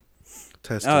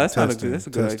Testing. Oh, that's not a testing, good. That's a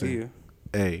good testing. idea.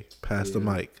 Hey, pass the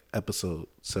mic. Episode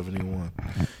 71.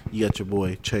 You got your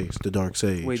boy Chase, the Dark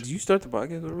Sage. Wait, did you start the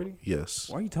podcast already? Yes,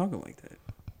 Why are you talking like that?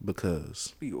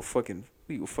 because What are you a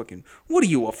fucking? What are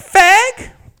you a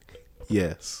fag?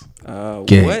 yes.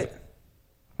 Gay. What?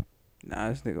 Nah,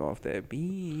 this nigga off that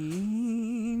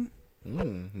bean.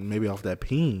 Maybe off that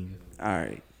peen. All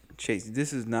right, Chase.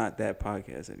 This is not that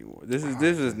podcast anymore. This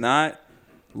is not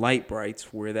Light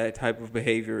Brights where that type of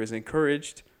behavior is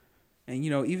encouraged, and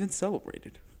even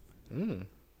celebrated. Can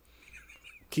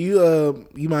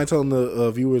you mind telling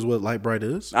the viewers what Light Bright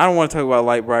is? I don't want to talk about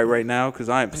Light Bright right now because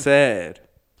I am sad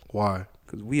Why?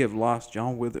 because we have lost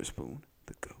John Witherspoon,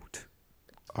 the GOAT.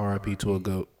 R.I.P. to a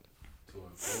goat.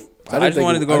 I just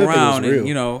wanted to go I didn't think it was around and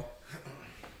real.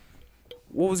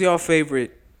 what was y'all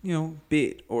favorite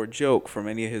bit or joke from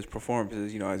any of his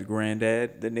performances? As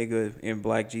Granddad, the nigga in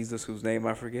Black Jesus whose name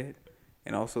I forget,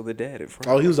 and also the dad in front.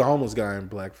 Oh, he was a homeless guy in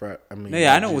Black Friday. I mean,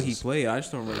 Yeah, I know what he Jesus. played. I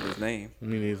just don't remember his name.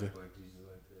 Me neither.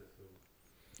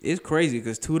 It's crazy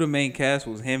because two of the main cast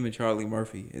was him and Charlie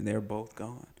Murphy, and they're both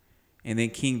gone. And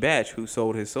then King Batch, who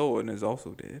sold his soul and is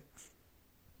also dead.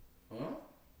 Huh?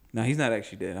 No, he's not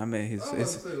actually dead. I mean, I was about to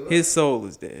say, what? his soul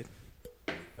is dead.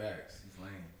 Facts. He's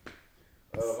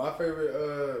lame. My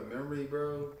favorite memory,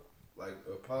 bro, like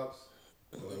Pops,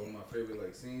 like one of my favorite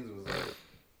like scenes was like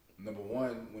number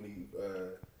one when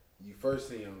you first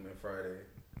see him in Friday,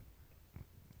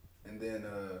 and then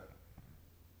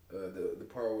the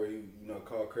part where you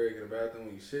call Craig in the bathroom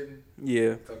when you shitting,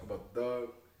 Yeah. talk about the dog,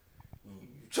 you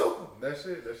choke him. That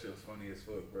shit was funny as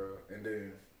fuck, bro. And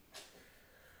then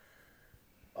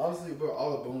honestly, bro,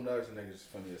 all the Boondocks and niggas is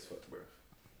funny as fuck, bro.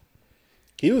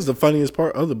 He was the funniest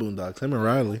part of the Boondocks. Him and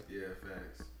Riley. Yeah,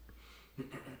 facts.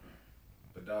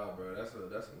 But dog, bro, that's a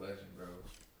legend, bro.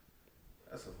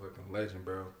 That's a fucking legend,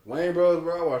 bro. Wayne Bros,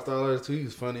 bro, I watched all those too. He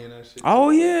was funny in that shit. Oh,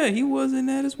 yeah. He was in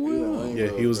that as well. Wayne Yeah,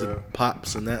 Bros, he was bro. the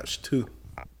pops and that too.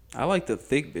 I like the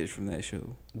thick bitch from that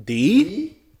show.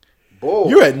 D? Boy.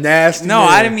 You're a nasty No, man.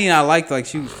 I didn't mean I liked like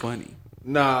she was funny.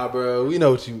 Nah, bro. We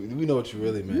know what you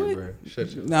really meant, bro. Shut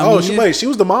your. Nah, I Oh, mean, wait, she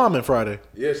was the mom in Friday.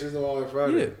 Yeah, she's the one on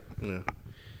Friday. Yeah.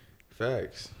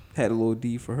 Facts. had a little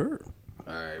D for her.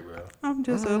 All right, bro. I'm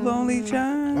just a lonely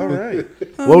child. All right.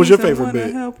 I What was your need favorite someone to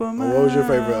bit? help Or him what was your out.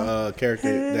 favorite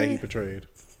character that he portrayed?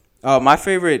 My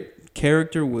favorite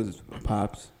character was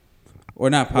Pops. Or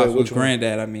not Pops, Wait, was which one?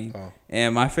 Granddad, I mean. Oh.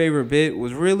 And my favorite bit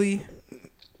was really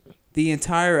the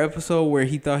entire episode where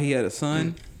he thought he had a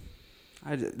son.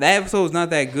 That episode was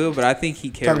not that good, but I think he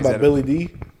carries Talking about that Billy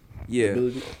episode. D? Yeah.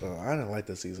 Billy D? Oh, I didn't like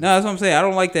that season. No, that's what I'm saying. I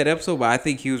don't like that episode, but I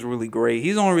think he was really great.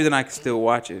 He's the only reason I can still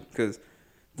watch it because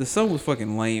the son was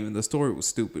fucking lame and the story was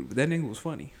stupid, but that nigga was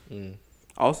funny.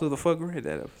 Also, the fuck read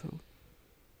that episode.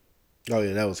 Oh,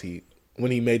 yeah, that was heat. When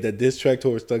he made that diss track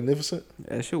towards Thugnificent?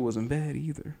 That shit wasn't bad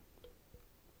either.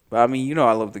 But I mean,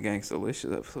 I love the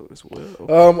Gangstalicious episode as well.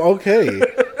 Okay.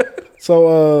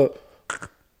 So,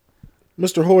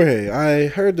 Mr. Jorge, I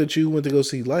heard that you went to go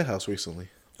see Lighthouse recently.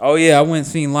 Oh yeah, I went and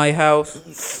seen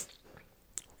Lighthouse.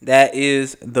 That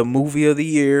is the movie of the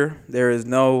year. There is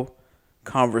no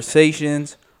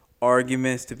conversations,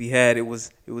 arguments to be had. It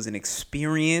was an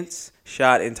experience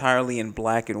shot entirely in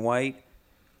black and white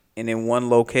and in one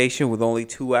location with only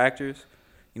two actors.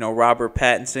 Robert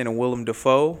Pattinson and Willem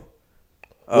Dafoe.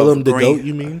 Willem the Goat,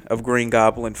 you mean? Of Green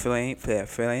Goblin fame.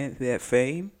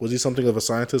 Was he something of a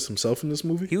scientist himself in this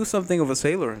movie? He was something of a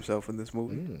sailor himself in this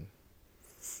movie.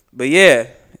 But yeah,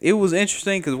 it was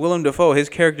interesting because Willem Dafoe, his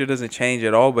character doesn't change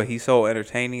at all, but he's so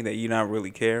entertaining that you're not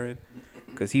really caring.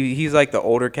 Because he's like the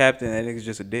older captain, and that nigga's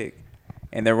just a dick.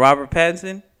 And then Robert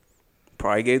Pattinson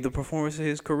probably gave the performance of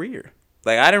his career.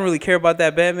 Like, I didn't really care about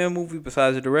that Batman movie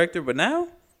besides the director, but now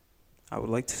I would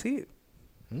like to see it.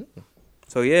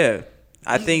 So yeah,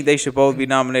 I think they should both be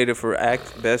nominated for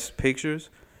Best Pictures.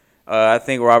 I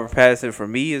think Robert Pattinson, for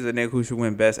me, is a nigga who should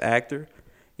win Best Actor.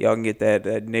 Y'all can get that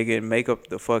nigga in makeup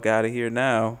the fuck out of here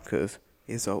now, because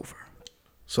it's over.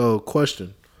 So,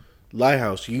 question.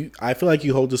 Lighthouse, I feel like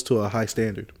you hold this to a high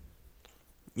standard.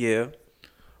 Yeah.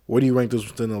 Where do you rank this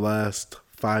within the last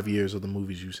 5 years of the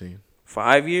movies you've seen?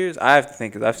 5 years? I have to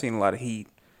think, because I've seen a lot of Heat.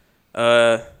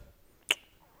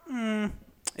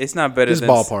 It's not better Just than...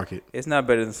 ballpark it. It's not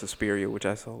better than Suspiria, which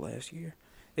I saw last year.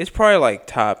 It's probably like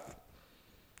top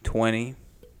 20.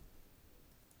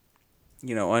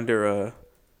 Under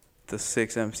the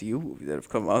 6 MCU movies that have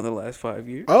come out in the last 5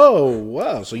 years. Oh,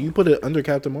 wow. So you put it under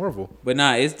Captain Marvel. But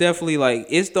nah, it's definitely like,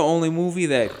 it's the only movie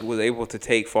that was able to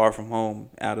take Far From Home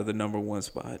out of the number one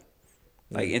spot.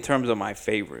 Like, in terms of my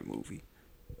favorite movie.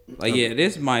 Like, yeah,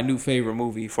 this is my new favorite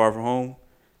movie. Far From Home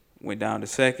went down to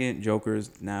second. Joker's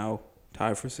now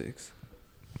tied for 6.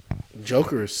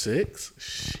 Joker is 6?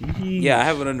 Sheesh. Yeah, I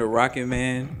have it under Rocket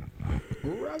Man.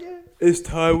 It's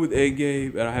tied with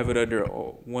Endgame, and I have it under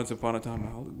Once Upon a Time in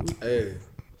Hollywood. Hey,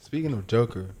 speaking of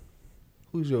Joker,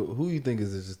 who you think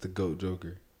is just the GOAT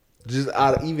Joker? Just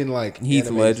out of even like Heath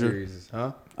animated Ledger. series,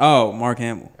 huh? Oh, Mark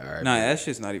Hamill. All right, nah, man. that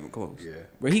shit's not even close. Yeah.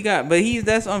 But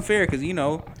that's unfair because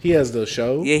He has the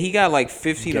show. yeah, he got like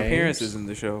 15 Games. appearances in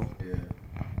the show. Yeah.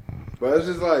 But it's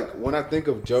just like when I think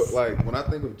of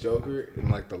Joker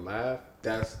and like the laugh,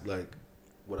 that's like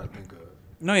what I think of.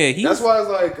 No, yeah, That's why it's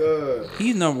like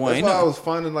he's number one. that's Ain't, why I was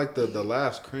finding like the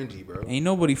laughs cringy, bro. ain't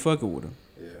nobody fucking with him.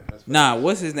 Yeah. That's Nah,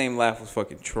 what's his name? Laugh was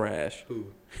fucking trash. Who?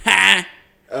 Ha!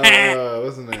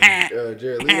 What's his name?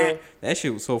 Jared Leto. That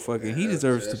shit was so fucking. He Yeah,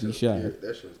 deserves that to be shit shot. was pure-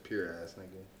 That shit was pure ass,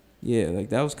 nigga. Yeah, like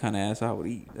that was kind of ass I would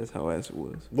eat. That's how ass it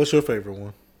was. What's your favorite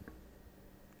one?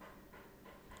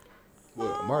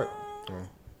 What, Mark?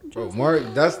 Bro, Mark,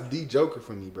 that's the Joker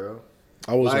for me, bro.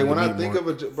 I was Like when I think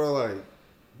of bro, like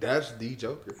that's the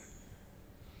Joker.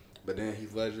 But then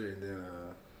Heath Ledger, and then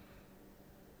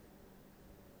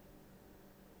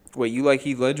Wait, you like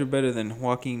Heath Ledger better than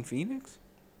Joaquin Phoenix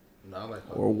no, I like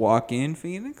or Joaquin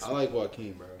Phoenix? I like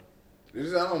Joaquin, bro.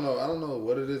 It's just, I don't know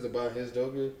what it is about his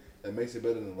Joker that makes it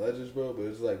better than Ledger's, bro. But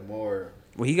it's like more,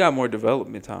 Well, he got more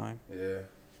development time. yeah.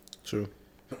 True.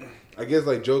 I guess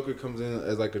like Joker comes in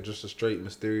as like just a straight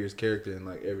mysterious character in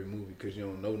like every movie because you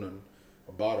don't know nothing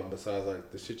about him besides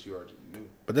like the shit you already knew.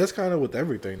 But that's kind of with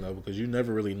everything though, because you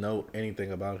never really know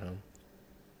anything about him.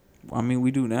 I mean,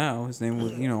 we do now. His name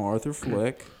was, Arthur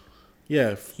Fleck.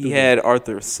 Yeah. He had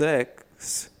Arthur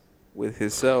Sex with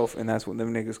himself, and that's what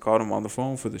them niggas called him on the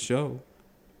phone for the show.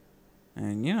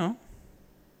 And,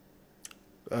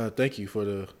 Thank you for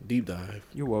the deep dive.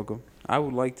 you're welcome. I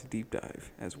would like to deep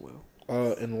dive as well.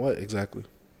 And what exactly?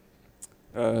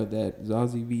 That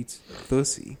Zazie beats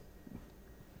Thussy.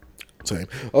 Same.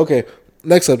 Okay.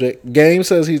 Next subject. Game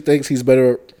says he thinks he's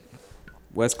better.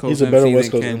 West Coast He's a MC better than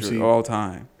West Coast Kendrick MC. all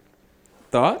time.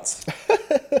 Thoughts?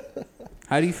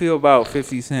 How do you feel about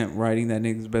 50 Cent writing that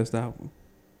nigga's best album?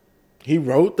 He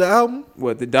wrote the album?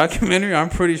 What, the documentary? I'm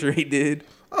pretty sure he did.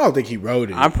 I don't think he wrote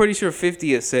it. I'm pretty sure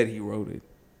 50 has said he wrote it.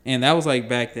 And that was like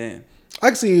back then. I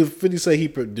can see if 50 say he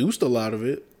produced a lot of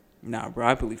it. Nah, bro,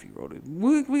 I believe he wrote it.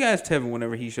 We gotta ask Tevin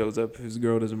whenever he shows up if his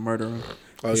girl doesn't murder him.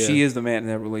 Oh, yeah. She is the man in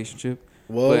that relationship.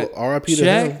 Well, But R.I.P. to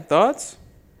Shaq, him. thoughts?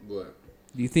 What?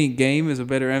 Do you think Game is a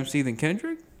better MC than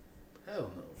Kendrick? Hell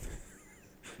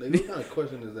no. Like, what kind of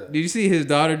question is that? Did you see his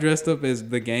daughter dressed up as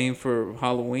the Game for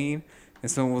Halloween? And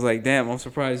someone was like, damn, I'm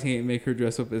surprised he ain't make her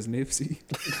dress up as Nipsey.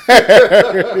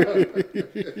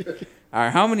 All right,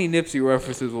 how many Nipsey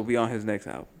references will be on his next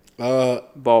album?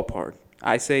 Ballpark.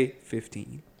 I say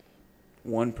 15.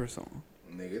 One per song.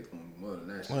 Nigga, it's gonna be more than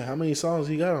that shit. Wait, how many songs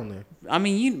he got on there? I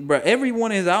mean, bro, every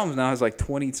one of his albums now has like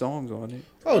 20 songs on it.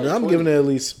 Oh, then I'm 20. giving it at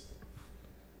least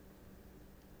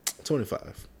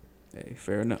 25. Hey,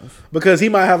 fair enough. Because he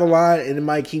might have a line and it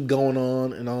might keep going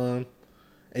on, and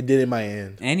then it might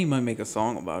end. And he might make a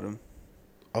song about him.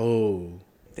 Oh.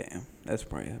 Damn, that's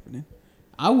probably happening.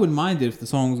 I wouldn't mind it if the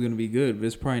song was gonna be good, but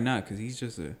it's probably not because he's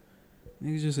just a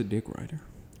dick writer.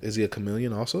 Is he a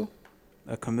chameleon also?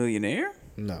 A chameleonaire?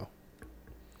 No.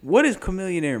 What does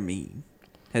chameleonaire mean?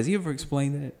 Has he ever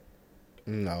explained that?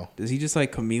 No. Does he just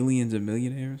like chameleons and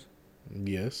millionaires?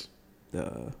 Yes.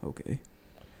 Okay.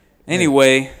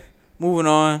 Anyway, moving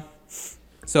on.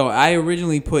 So I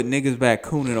originally put niggas back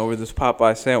cooning over this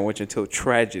Popeye sandwich until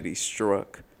tragedy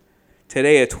struck.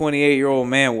 Today, a 28-year-old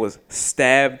man was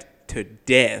stabbed to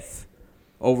death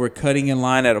over cutting in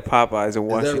line at a Popeyes in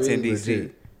Washington, really D.C.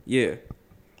 legit? Yeah.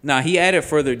 Nah, he added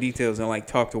further details and like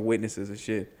talked to witnesses and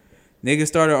shit. Niggas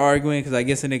started arguing because I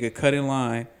guess a nigga cut in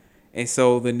line, and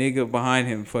so the nigga behind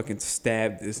him fucking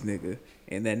stabbed this nigga,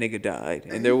 and that nigga died.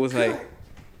 And there was like,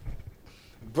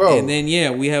 Bro. and then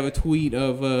yeah, we have a tweet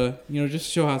of just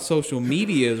to show how social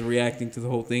media is reacting to the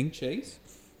whole thing. Chase,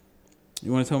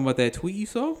 you want to tell me about that tweet you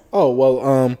saw? Oh,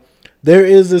 well, there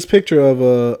is this picture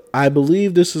of I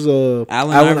believe this is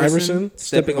Allen Iverson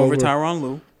stepping over Tyronn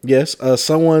Lue. Yes,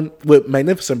 someone with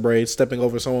magnificent braids stepping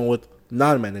over someone with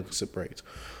non-magnificent braids.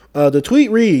 The tweet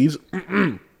reads,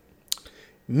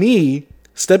 "Me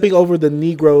stepping over the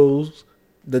Negro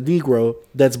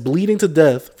that's bleeding to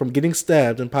death from getting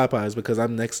stabbed in Popeyes because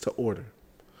I'm next to order."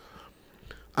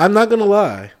 I'm not gonna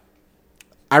lie,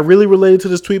 I really related to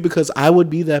this tweet because I would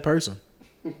be that person.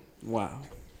 Wow.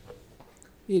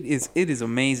 It is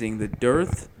amazing the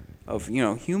dearth of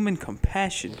human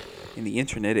compassion in the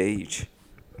internet age.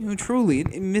 Truly,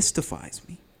 it mystifies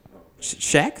me.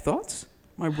 Shaq, thoughts,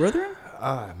 my brother?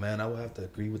 man, I would have to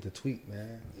agree with the tweet,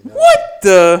 man. You know? What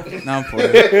the? No, I'm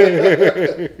playing.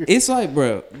 It's like,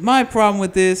 bro, my problem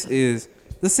with this is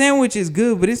the sandwich is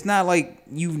good, but it's not like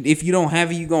if you don't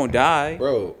have it, you gonna die.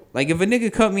 Bro. Like, if a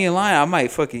nigga cut me in line, I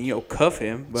might fucking, cuff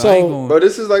him. But So, I ain't gonna, Bro,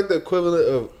 this is like the equivalent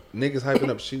of niggas hyping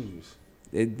up shoes.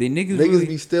 the niggas Niggas really,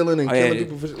 be stealing and Oh, killing yeah.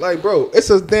 people for like, bro, it's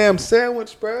a damn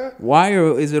sandwich, bro. why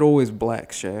is it always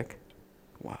black, Shaq?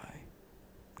 Why?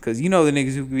 Because the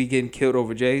niggas who be getting killed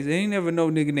over J's, they ain't never no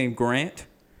nigga named Grant.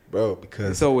 Bro, It's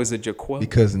because always a Jaquel.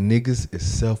 niggas is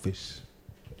selfish.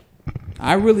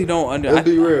 I really don't Let's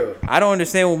be real. I don't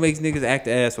understand what makes niggas act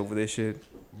ass over this shit.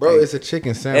 Bro, it's a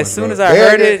chicken sandwich. As soon bro. as I They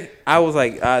heard ain't- it, I was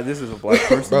like, this is a black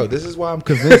person. Bro, this is why I'm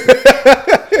convinced.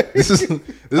 this is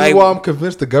Like- why I'm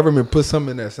convinced the government put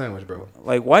something in that sandwich, bro.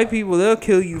 Like, white people, they'll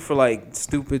kill you for, like,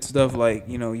 stupid stuff like,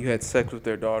 you had sex with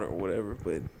their daughter or whatever.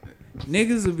 But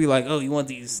niggas will be like, oh, you want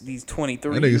these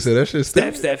 23? That nigga said that shit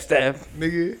Stab, stupid. stab, stab.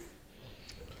 Nigga,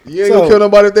 you ain't So- gonna kill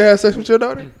nobody if they have sex with your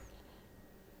daughter.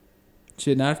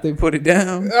 Shit, not if they put it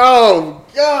down. Oh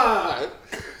God,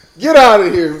 get out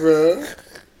of here, bro.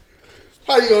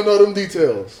 How you gonna know them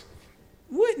details?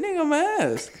 What nigga I'm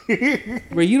ask?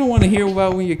 Bro, you don't want to hear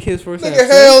about when your kids first had Nigga,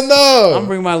 sex? hell no. I'm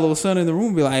bring my little son in the room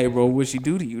and be like, hey, bro, what'd she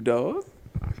do to you, dog?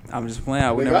 I'm just playing.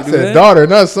 I would Nigga, never I do said that. daughter,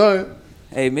 not son.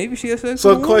 Hey, maybe she has sex So,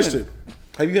 with a woman. question: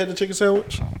 have you had the chicken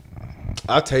sandwich?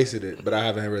 I tasted it, but I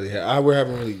haven't really had. I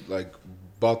haven't really like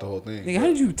bought the whole thing. Nigga, how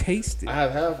did you taste it? I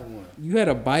have half of one. You had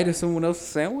a bite of someone else's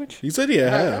sandwich? He said he I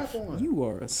had have half. half of one. You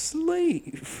are a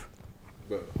slave.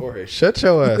 But Jorge, shut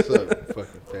your ass up,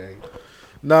 fucking fag.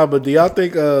 Nah, but do y'all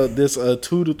think this $2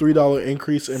 to $3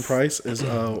 increase in price is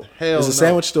Hell is no. the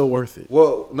sandwich still worth it?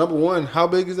 Well, number one, how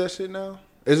big is that shit now?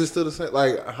 Is it still the same?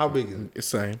 Like, how big is it?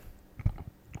 It's the same.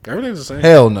 Everything's the same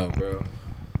Hell no, bro.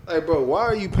 Like, bro, why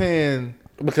are you paying?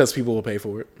 because people will pay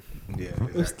for it. Yeah,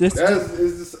 It's exactly.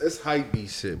 this- It's hype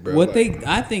beast shit, bro. What Like,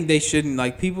 I think they shouldn't,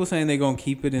 like, people saying they're going to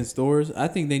keep it in stores. I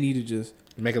think they need to just,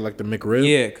 Make it like the McRib.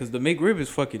 yeah, because the McRib is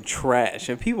fucking trash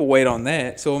and people wait on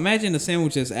that. So imagine a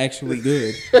sandwich that's actually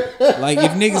good. Like,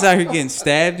 if niggas out here getting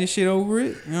stabbed and shit over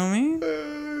it, you know what I mean?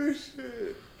 oh,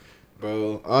 shit.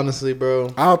 Bro, honestly,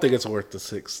 bro, I don't think it's worth the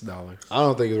 $6. I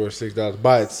don't think it's worth $6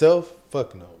 by itself.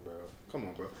 Fuck no, bro. Come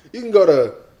on, bro. You can go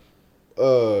to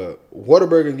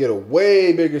Whataburger and get a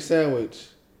way bigger sandwich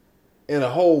and a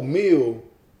whole meal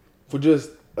for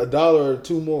just $1 or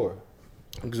 $2 more.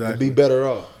 And Exactly. be better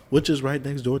off. Which is right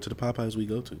next door to the Popeyes we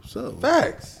go to. So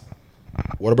Facts.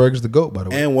 Whataburger's the GOAT, by the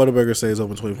way. and Whataburger stays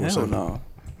open Hell 24/7. no.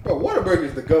 Bro,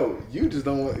 Whataburger's the GOAT. You just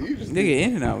don't want. You just Nigga,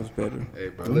 In-N-Out was better. Hey,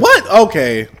 bro. listen, What?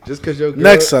 Okay. Just because your girl,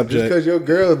 Next subject. Just because your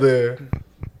girl there.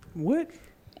 What?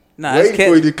 Nah, Waiting that's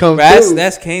for you to come That's, through.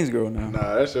 that's Kane's girl now.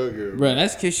 Nah, that's your girl. Bro,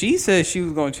 that's because she said she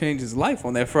was going to change his life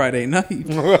on that Friday night.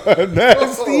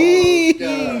 Nasty.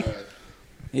 Oh, God.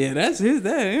 Yeah, that's his.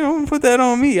 That, don't put that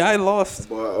on me. I lost.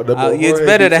 Boy, the boy It's Jorge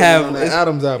better be to putting have on that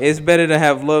Adam's apple. It's better to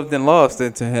have loved and lost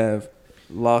than to have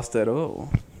lost at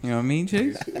all. You know what I mean,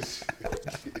 Chase?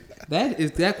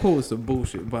 That quote is some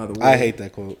bullshit, by the way. I hate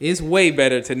that quote. It's way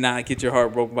better to not get your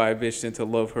heart broke by a bitch than to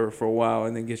love her for a while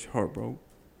and then get your heart broke.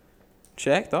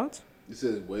 Shaq, thoughts? You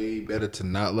said it's way better to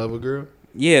not love a girl.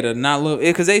 Yeah, to not love,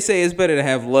 because they say it's better to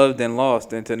have loved and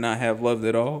lost than to not have loved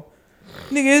at all.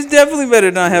 Nigga, it's definitely better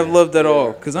to not have loved at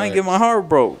all, because I ain't get my heart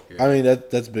broke. I mean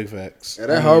that's big facts. And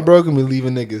that heartbroken be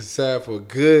leaving niggas sad for a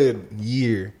good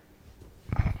year.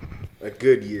 A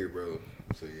good year, bro.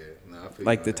 So yeah, nah, I feel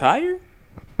Like you the on tire?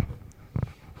 that.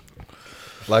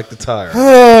 Like the tire.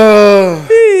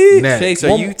 Next. Chase,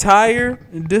 are you tired?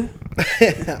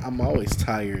 I'm always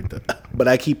tired, but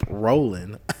I keep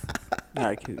rolling. All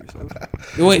right, kill yourself.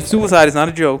 Wait, suicide is not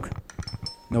a joke.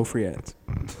 No free ads.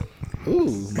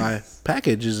 Ooh, my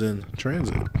package is in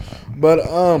transit. But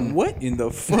What in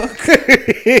the fuck?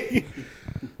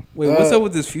 Wait, what's up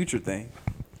with this Future thing?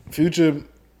 Future,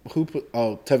 who put?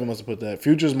 Oh, Tevin must have put that.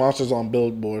 Future's Monsters on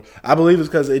Billboard. I believe it's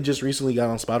because it just recently got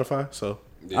on Spotify. So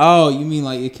Oh, you mean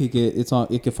like it could get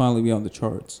it could finally be on the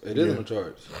charts? It is on the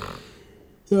charts.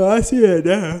 Yeah, I see it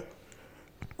now.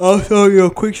 Also, a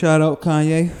quick shout out,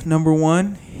 Kanye,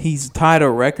 #1. He's tied a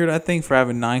record, I think, for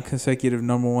having 9 consecutive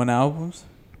 #1 albums.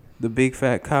 The Big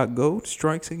Fat Cock Goat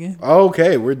strikes again.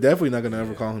 okay, we're definitely not gonna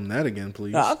ever call him that again,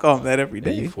 please. I'll call him that every Yeah,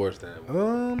 you day. forced that.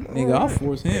 Nigga, I'll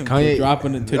force him Kanye- to drop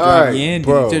Yandy.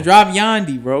 bro. To drop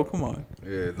Yandy, bro. Come on.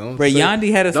 Yeah, don't Bro, say,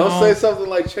 Yandy had a don't song. say something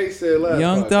like Chase said last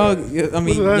Young podcast. Thug. I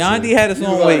mean, did I say? Yandy had a He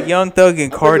song was with like- Young Thug and I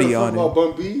think it Cardi was on something it. about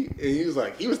Bun B, and he was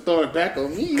like, he was throwing it back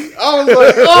on me. I was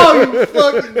like, oh, you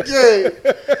fucking gay.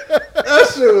 That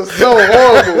That shit was so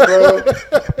horrible, bro.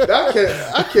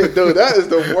 I can't do it. That is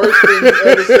the worst thing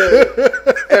you ever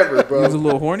said ever, bro. He was a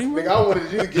little horny. Nigga,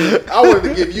 I wanted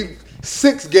to give you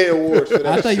 6 gay awards for that.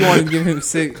 I thought you wanted to give him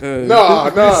 6. Nah,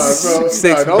 bro.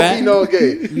 6 don't back. be no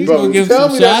gay. You Bro, gonna give him tell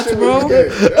some me that shots, shit bro? was gay.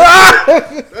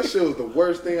 That shit was the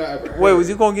worst thing I ever heard. Wait, was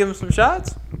you gonna give him some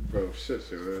shots? Bro, shut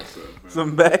your ass up, bro.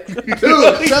 Some back? Dude, shut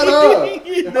up.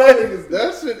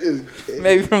 That shit is gay.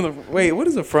 Maybe from the. Wait, what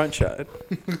is a front shot?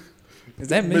 Is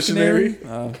that missionary?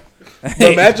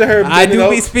 Imagine her. I do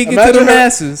be speaking to the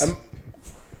masses.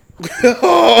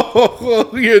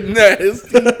 Oh, you're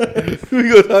nasty.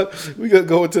 we gonna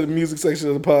go into the music section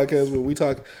of the podcast where we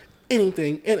talk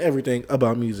anything and everything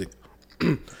about music.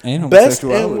 And Best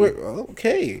and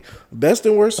homosexuality. best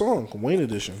and worst song, Wayne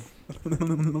edition.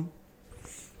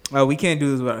 Oh, we can't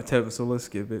do this without Tevin, so let's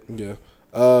skip it.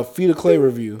 Yeah. Feet of Clay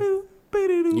review.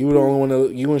 You were the only one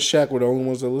that, you and Shaq were the only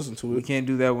ones that listened to We it. can't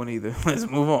do that one either. Let's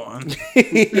move on.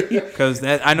 Because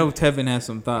I know Tevin has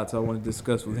some thoughts I want to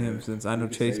discuss with him since I know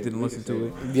Chase didn't listen to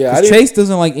it. Yeah, Because Chase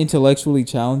doesn't like intellectually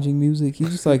challenging music. He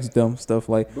just likes dumb stuff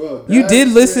like. Bro, You did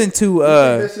listen to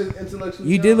You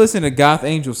you did listen to Goth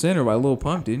Angel Center by Lil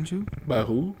Pump, didn't you? By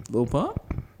who? Lil Pump?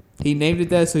 He named it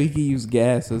that so he could use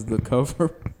gas as the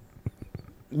cover.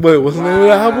 Wait, what's the name of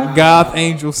the album? Goth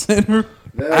Angel Center.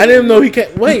 I didn't know he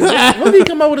can't. Wait, when did he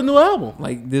come out with a new album?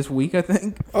 Like this week, I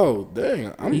think. Oh,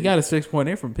 dang. He got a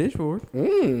 6.8 from Pitchfork.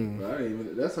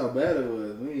 That's how bad it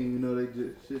was. We didn't even know they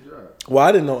shit dropped. Well,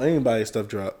 I didn't know anybody's stuff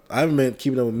dropped. I haven't been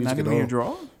keeping up with music Not at even your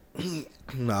all. draw?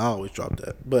 No, I always drop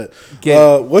that. But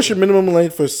Get- what's your minimum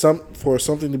length for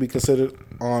something to be considered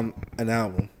on an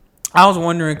album? I was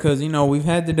wondering because, we've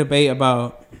had the debate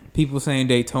about people saying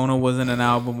Daytona wasn't an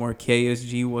album or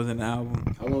KSG wasn't an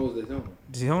album. How long was Daytona?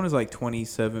 Daytona's like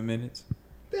 27 minutes.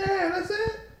 Damn, that's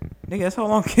it? Nigga, that's how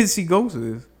long Kids See Ghosts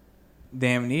is.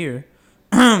 Damn near.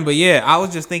 But yeah, I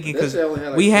was just thinking because That shit only had,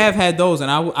 like, we 10. have had those,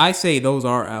 and I say those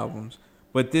are albums.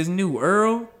 But this new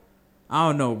Earl, I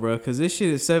don't know, bro, because this shit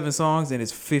is 7 songs and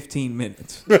it's 15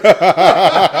 minutes.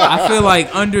 I feel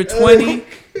like under 20,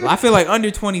 I feel like under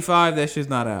 25, that shit's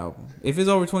not an album. If it's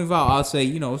over 25, I'll say,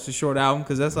 it's a short album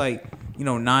because that's like,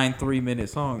 9 3-minute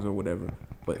songs or whatever.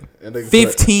 But And nigga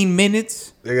 15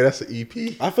 minutes? Nigga, that's an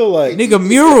EP. I feel like Nigga,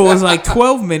 Mural is like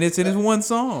 12 minutes and it's one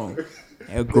song.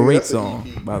 A great that's an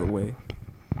song, EP, by the way.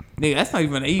 Nigga, that's not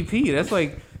even an EP. That's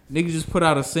like, nigga just put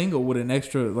out a single with an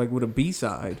extra, like with a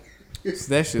B-side. So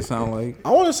that shit sound like.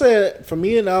 I want to say for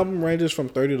me an album ranges from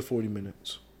 30 to 40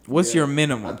 minutes. What's your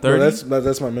minimum? No, 30?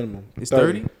 that's my minimum. It's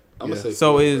 30? I'm gonna say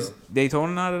So 40, is bro.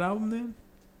 Daytona not an album then?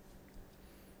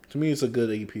 To me, it's a good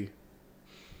EP.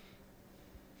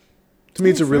 To me,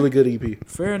 it's a really good EP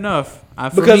Fair enough.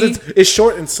 because it's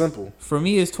short and simple. For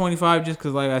me, it's 25 just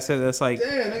because, like I said, that's like.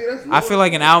 Damn, nigga, that's I feel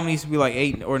like an album needs to be like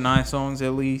 8 or 9 songs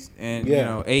at least. And,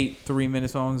 Yeah. 8 3-minute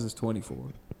songs is 24.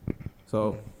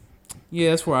 So,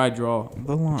 yeah, that's where I draw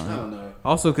the I line. don't know.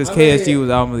 Also, because I mean, KSG was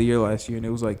album of the year last year, and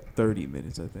it was like 30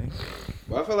 minutes, I think.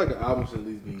 But I feel like an album should at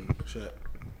least be An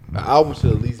album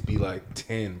should at least be like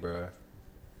 10, bro.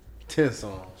 10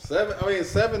 songs.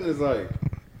 7 is like.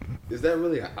 Is that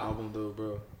really an album though,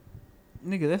 bro?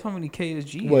 Nigga, that's how many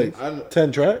KSG Wait, is.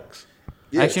 10 tracks?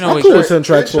 Actually, I'm no, cool with 10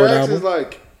 tracks for an album. Is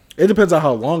like, It depends on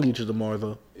how long each of them are,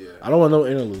 though. yeah. I don't want no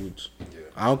interludes. Yeah.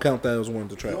 I don't count that as one of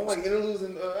the You tracks. don't like interludes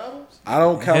in albums? I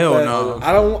don't count Hell that. no.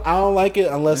 I don't like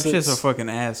it unless Them shits are it's. fucking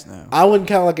ass now. I wouldn't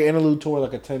count like an interlude toward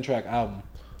like a 10-track album.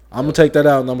 I'm gonna take that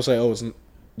out and I'm gonna say, oh, it's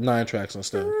 9 tracks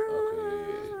instead.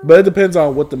 But it depends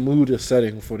on what the mood is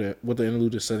setting for what the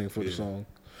interlude is setting for the song.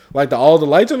 Like the All the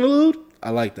Lights interlude, I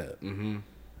like that. Mm-hmm.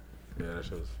 Yeah, that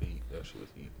shit was heat. That shit was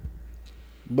heat.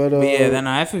 But Yeah,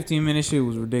 that 15-minute shit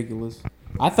was ridiculous.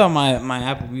 I thought my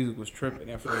Apple Music was tripping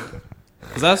at first.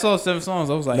 Because I saw 7 songs,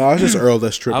 I was like... no, it's just Earl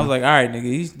that's tripping. I was like, all right,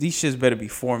 nigga, these shits better be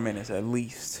 4 minutes at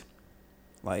least.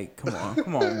 Like, come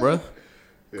on, bro.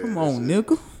 Come on,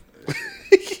 nigga.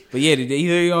 But yeah, did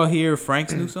either of y'all hear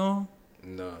Frank's new song?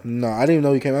 No. No, I didn't even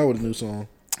know he came out with a new song.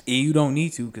 Yeah, you don't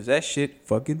need to, because that shit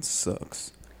fucking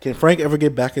sucks. Can Frank ever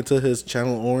get back into his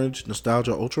Channel Orange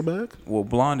Nostalgia Ultra bag? Well,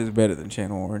 Blonde is better than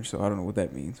Channel Orange, so I don't know what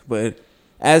that means. But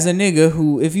as a nigga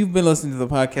who, if you've been listening to the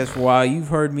podcast for a while, you've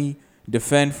heard me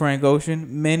defend Frank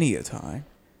Ocean many a time.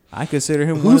 I consider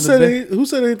him one of the best. Who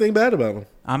said anything bad about him?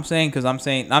 I'm saying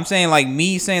like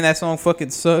me saying that song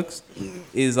fucking sucks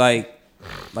is like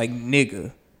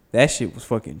nigga. That shit was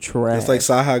fucking trash. It's like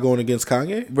Saha going against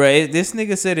Kanye? Bruh, this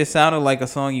nigga said it sounded like a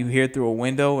song you hear through a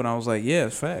window, and I was like, yeah,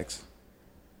 it's facts.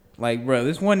 Like, bruh,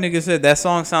 this one nigga said that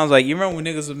song sounds like, you remember when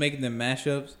niggas was making them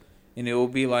mashups, and it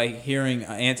would be like hearing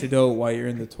an antidote while you're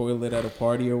in the toilet at a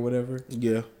party or whatever?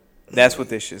 Yeah. That's what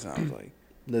this shit sounds like.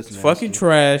 That's It's nasty. fucking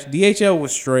trash. DHL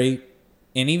was straight,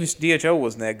 and even DHL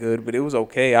wasn't that good, but it was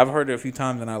okay. I've heard it a few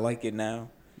times, and I like it now.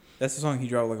 That's the song he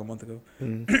dropped like a month ago.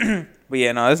 But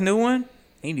yeah, no, this new one,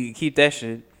 he need to keep that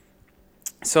shit.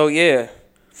 So yeah,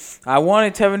 I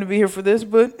wanted Tevin to be here for this,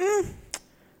 but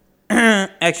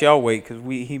actually I'll wait because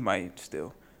he might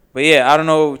still. But yeah, I don't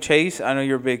know, Chase. I know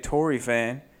you're a big Tory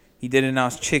fan. He did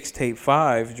announce Chicks Tape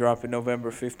 5 dropping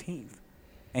November 15th.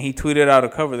 And he tweeted out a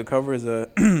cover. The cover is a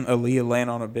Aaliyah laying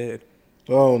on a bed.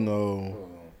 Oh no.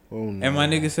 Oh no. And my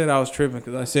nigga said I was tripping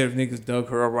because I said if niggas dug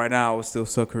her up right now, I would still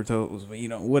suck her toes. But,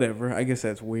 whatever. I guess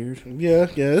that's weird. Yeah,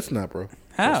 it's not, bro.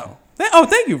 How? Oh,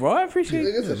 thank you, bro. I appreciate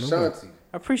Nigga, it's Ashanti.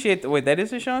 I appreciate the wait. That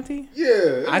is Ashanti.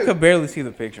 Yeah. I could barely see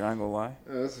the picture. I ain't gonna lie.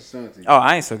 That's Ashanti. Oh,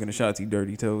 I ain't sucking Ashanti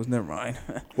dirty toes. Never mind.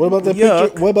 What about that Yuck.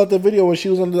 picture? What about the video where she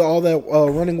was under all that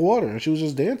running water and she was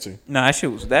just dancing? Nah, that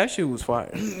shit was fire.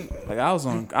 Like I was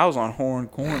on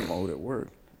corn mode at work.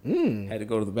 Had to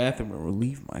go to the bathroom and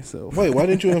relieve myself. Wait, why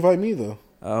didn't you invite me though?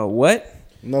 What?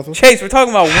 Nothing. Chase, we're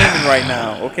talking about women right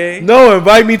now, okay? No,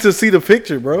 invite me to see the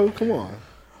picture, bro. Come on.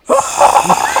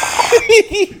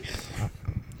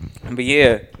 But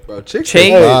yeah, Bro, Chicks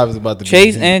Chase- Tape 5 is about to be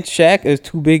Chase deep. and Shaq as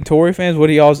two big Tory fans. What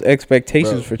are y'all's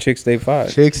expectations Bro. for Chicks Tape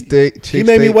 5? Chicks Tape. He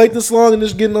made me wait this long and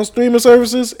just getting on streaming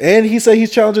services, and he said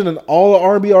he's challenging all the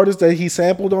R&B artists that he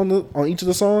sampled on each of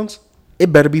the songs.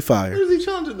 It better be fire. Who's he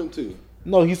challenging them to?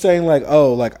 No, he's saying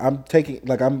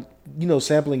I'm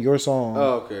sampling your song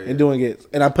Oh, okay, and yeah. doing it,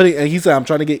 and he said I'm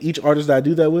trying to get each artist that I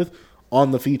do that with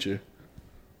on the feature.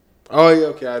 Oh, yeah,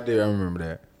 okay, I remember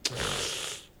that.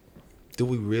 Do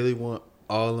we really want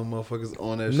all them motherfuckers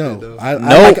on that No, shit, though?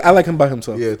 I like him by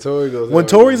himself. Yeah, Tory goes. When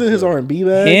Tory's in his R&B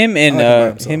bag, Him I like by and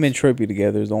himself. him and Trippie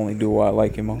together is the only duo I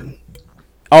like him on.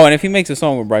 Oh, and if he makes a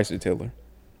song with Bryson Tiller,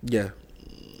 yeah,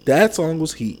 that song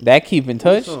was heat. that Keep in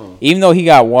Touch, song? even though he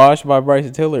got washed by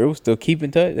Bryson Tiller, it was still Keep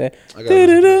in Touch. That I gotta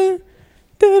listen to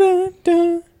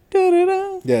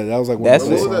da-da-da-da-da-da-da. Yeah, that was like one That's of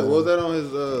What the was that? songs. What was that on his?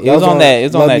 It was on that. It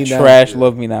was on Love that Me Now. trash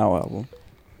 "Love Me Now" album.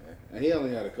 And he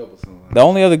only had a couple songs. The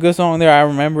only other good song there I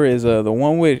remember is the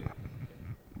one with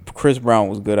Chris Brown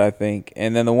was good, I think,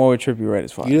 and then the one with Trippie Redd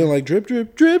is fine. You didn't like drip,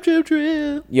 drip, drip, drip,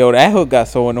 drip. Yo, that hook got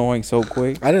so annoying so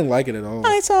quick. I didn't like it at all.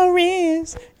 I saw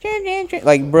Riz.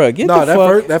 Like, bruh, get No, the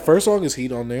fuck. that first song is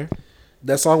heat on there.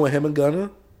 That song with him and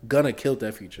Gunna killed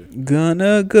that feature.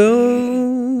 Gonna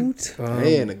go.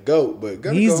 He ain't a goat, but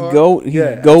Gunna He's go hard. goat. He's Yeah,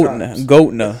 at goatna. times.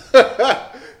 Goatna.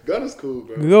 Gunna's cool,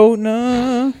 bro.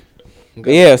 Goatna.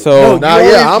 Yeah, so Nah,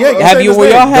 yeah, I'm- have you? Were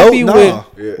y'all happy Goat, with? nah.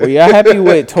 Yeah. Were y'all happy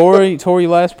with Tory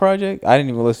last project? I didn't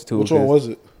even listen to it. Which one 'cause was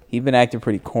it? He been acting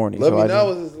pretty corny. Let so Me I Know just-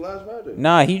 was his last project.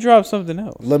 Nah, he dropped something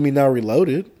else. Let Me Now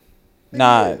Reloaded.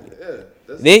 Nah, Yeah,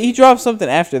 that's he dropped something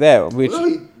after that. Which no,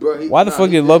 why the fuck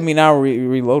he did Love Me Now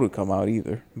Reloaded come out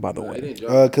either? By the Nah, he way, didn't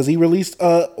drop. Because he released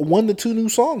 1 to 2 new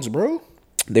songs, bro.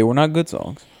 they were not good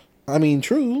songs. I mean,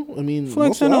 true. I mean, most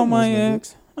Flexing on albums my wasn't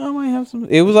ex. I might have some.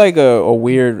 It was like a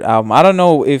weird album. I don't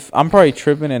know if I'm probably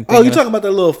tripping and. good. Oh, thinking you talking about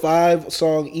that little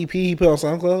 5-song EP he put on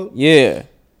SoundCloud? Yeah,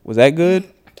 was that good?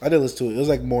 I didn't listen to it. It was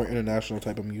like more international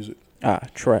type of music. Ah,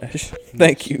 trash.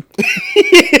 Thank you.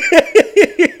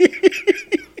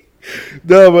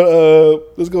 No,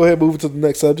 but let's go ahead and move to the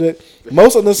next subject.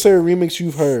 Most unnecessary remix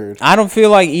you've heard. I don't feel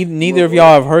like neither of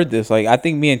y'all have heard this. Like, I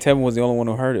think me and Tevin was the only one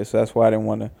who heard it, so that's why I didn't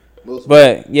want to.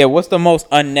 But yeah, what's the most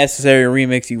unnecessary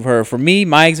remix you've heard? For me,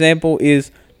 my example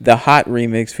is the Hot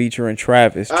remix featuring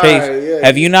Travis. Chase, yeah.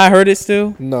 have you not heard it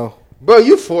still? No. Bro,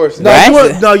 you forced it. No, That you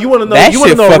want, shit- no, you want to know. That You want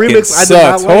to shit know a fucking remix I did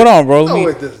sucks. not like? Hold on, bro. No,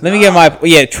 Let it does me get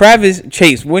my Travis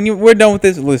Chase. When we're done with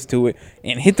this, listen to it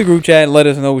and hit the group chat and let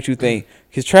us know what you think.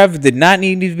 Because Travis did not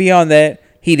need to be on that.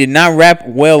 He did not rap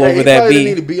well Hey, over he that probably beat.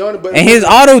 didn't need to be on it, but And his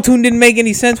auto tune didn't make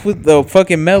any sense with the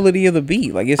fucking melody of the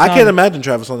beat. Like it's I not, can't imagine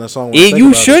Travis on that song. when I think You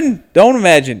about it. shouldn't. Don't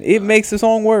imagine. It makes the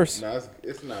song worse. Nah,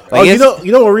 it's not. Like, Oh, you it's-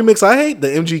 know what remix I hate? The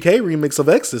MGK remix of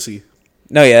Ecstasy.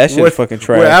 No, yeah, that shit is fucking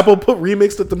trash. Where Apple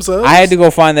remixed it themselves. I had to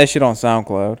go find that shit on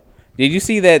SoundCloud. Did you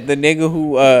see that the nigga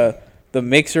who the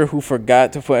mixer who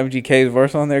forgot to put MGK's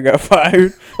verse on there got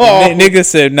fired? And that nigga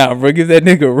said, "Nah, bro, give that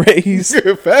nigga a raise."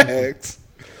 Facts.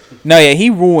 No, yeah, he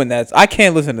ruined that. I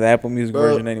can't listen to the Apple Music Bro.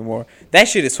 version anymore. That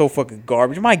shit is so fucking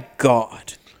garbage. My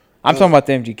God. I'm talking about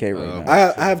the MGK right now.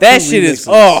 I have That two shit is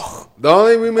remixes. The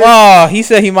only remix. Oh, he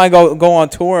said he might go on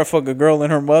tour and fuck a girl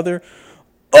and her mother.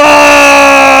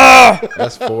 Oh!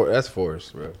 That's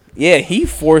forced, bro. Yeah, he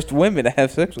forced women to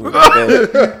have sex with him.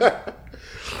 That-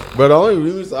 But the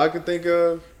only remix I can think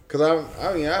of, cause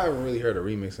I haven't really heard a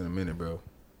remix in a minute, bro.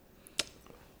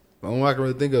 The only one I can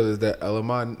really think of is that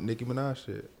LMI Nicki Minaj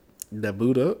shit. That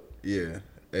boot up. Yeah,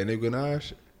 and Nicki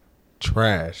Minaj.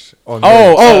 trash.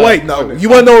 Oh wait, no. You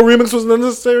want to know what remix was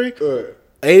unnecessary?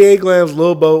 88 Grams,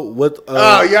 Lil Boat with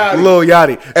Yachty. Lil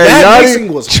Yachty. Hey, That Yachty,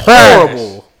 mixing was trash.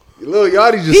 horrible. Lil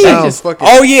Yachty just He sounds just- fucking.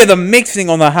 oh yeah, the mixing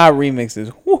on the hot remixes.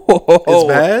 Whoa, It's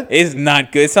bad? It's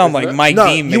not good. It sounds like Mike No,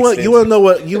 D mixed you want it. you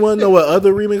want to know what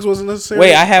other remix was necessary?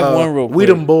 Wait, I have one real We quick.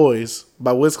 Them Boys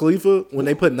by Wiz Khalifa when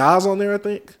they put Nas on there, I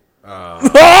think.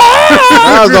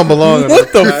 Nas don't belong in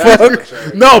What the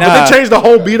fuck? No, but Nah. they changed the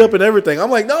whole beat up and everything.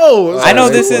 I'm like, no. I know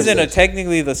this It isn't wasn't.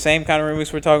 technically the same kind of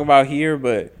remix we're talking about here,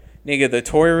 but nigga, the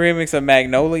Tory remix of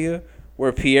Magnolia,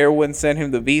 where Pierre wouldn't send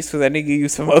him the beats, so that nigga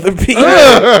used some other beat.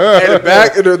 And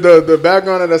the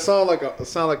background of that sound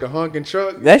like a honking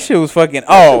truck. That shit was fucking. That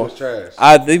Oh, shit was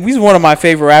trash. he's one of my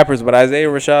favorite rappers, but Isaiah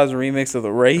Rashad's remix of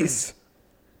The Race,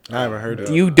 I haven't heard it.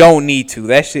 you don't need to.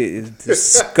 That shit is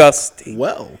disgusting.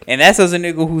 Well, And that's as a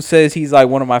nigga who says he's like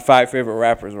one of my 5 favorite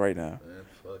rappers right now. Man,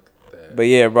 fuck that. But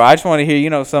yeah, bro, I just want to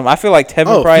hear something. I feel like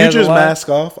Tevin probably has a Future's lot. Mask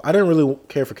Off. I didn't really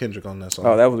care for Kendrick on that song.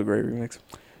 Oh, that was a great remix.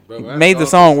 Bro, Made the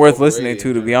that's song also worth listening to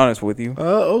overrated, be honest with you.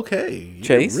 Okay. You're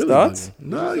Chase, thoughts? bugging.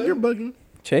 No, you're bugging.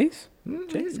 Chase?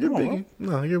 Chase, come you're on, bugging.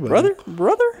 No, you're bugging.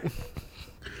 Brother?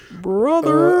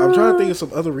 I'm trying to think of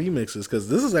some other remixes because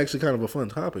this is actually kind of a fun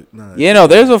topic. Nah, Yeah, no,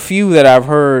 there's a few that I've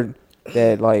heard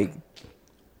that like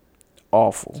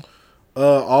awful.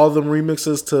 all them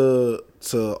remixes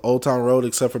to Old Town Road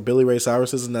except for Billy Ray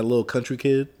Cyrus's and that little country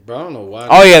kid. Bro, I don't know why.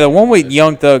 Oh yeah, the one with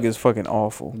Young Thug is fucking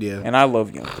awful. Yeah. And I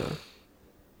love Young Thug.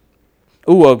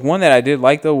 Ooh, one that I did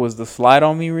like though was the Slide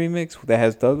on Me remix that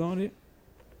has Thug on it.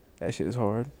 That shit is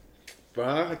hard. Bro,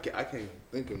 I can't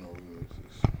think of no remixes.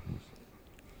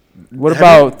 What Have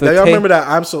about you, the do y'all tape- remember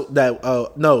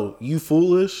that You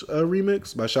Foolish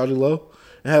remix by Shawty Low?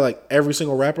 It had like every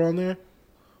single rapper on there.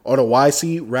 Or the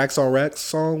YC Racks on Racks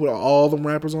song with all them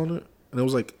rappers on it. And it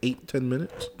was like 8-10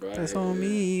 minutes. Bro, That's on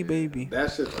me, baby.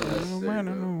 That shit's unnecessary,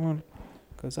 bro.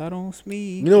 Cause I don't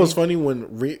speak. You know what's funny when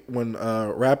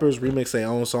rappers remix their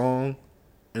own song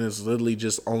and it's literally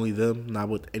just only them, not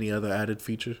with any other added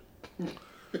feature.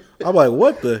 I'm like,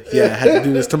 what the? Yeah, I had to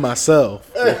do this to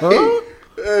myself. Huh?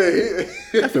 Hey,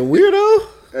 That's a weirdo.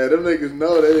 hey, them niggas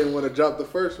know they didn't want to drop the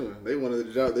first one. They wanted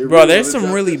to drop. Bro, really there's wanted to some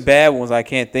drop really this. bad ones I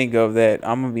can't think of that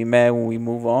I'm gonna be mad when we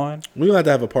move on. We're gonna have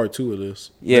to have a part 2 of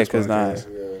this. Yeah, Next cause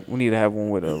podcast. we need to have one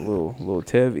with a little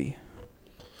Tevy.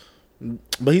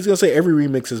 But he's gonna say every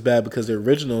remix is bad because the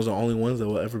originals are the only ones that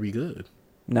will ever be good.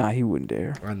 Nah, he wouldn't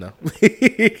dare. I know.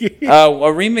 A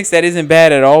remix that isn't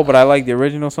bad at all, but I like the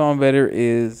original song better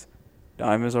is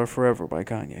 "Diamonds Are Forever" by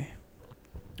Kanye.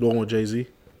 The one with Jay-Z.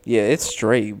 Yeah, it's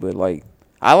straight, but like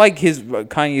I like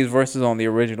Kanye's verses on the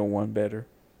original one better.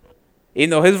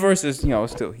 Even though his verses,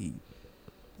 still heat.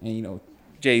 And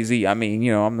Jay-Z, I mean,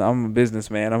 I'm a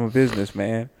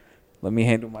businessman. Let me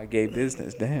handle my gay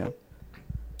business. Damn.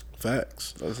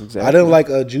 Facts. That's exactly. I didn't like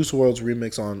Juice WRLD's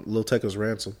remix on Lil Tecca's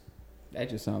Ransom. That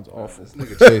just sounds awful. This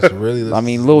nigga Chase really. I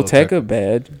mean, Lil Tecca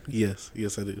bad. Yes,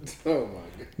 I do. Oh my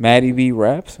god. Maddie B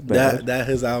raps bad. That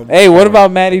his album. Hey, what about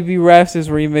Maddie B raps'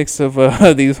 remix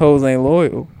of These Hoes Ain't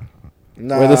Loyal?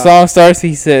 Nah, Where the song starts,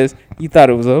 he says, "You thought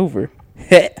it was over."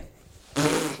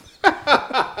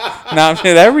 I'm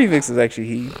saying that remix is actually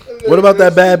heat. What about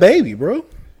that Bad Baby, bro?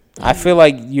 I feel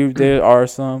like there are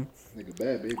some. Nigga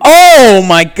bad baby. Oh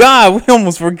my god, we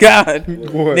almost forgot.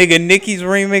 Nigga, Nicki's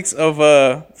remix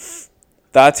of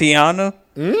Tatiana.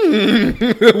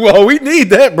 Well, we need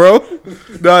that, bro.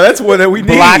 No, that's one that we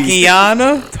need.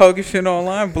 Blockiana. Talking shit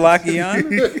online.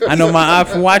 Blockiana. I know my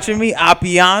ops watching me.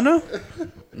 Appiana.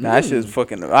 Nah, that shit's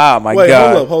fucking. Oh my Wait,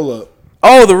 god. hold up.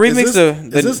 Oh, the Is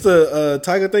remix this the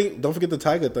Tiger thing? Don't forget the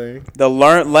Tiger thing. the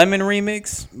Lemon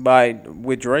remix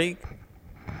with Drake.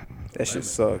 That shit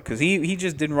suck. Cause he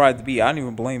just didn't ride the beat. I don't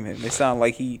even blame him. It sounded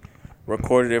like he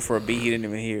recorded it for a beat he didn't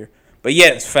even hear. But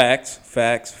yes, facts.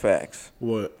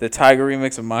 What? The Tiger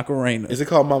remix of Macarena. Is it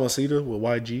called Mamacita with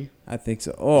YG? I think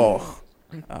so. Oh,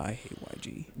 I hate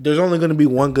YG. There's only going to be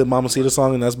one good Mamacita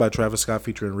song, and that's by Travis Scott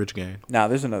featuring Rich Gang. Nah,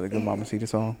 there's another good Mamacita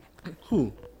song.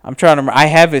 Who? I'm trying to remember. I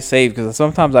have it saved because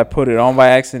sometimes I put it on by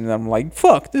accident and I'm like,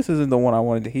 fuck, this isn't the one I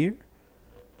wanted to hear.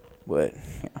 But,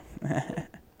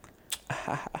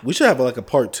 We should have like a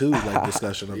part 2 like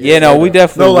discussion of yeah, no, we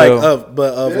definitely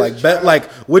like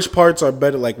which parts are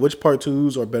better, like which part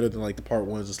 2s are better than like the part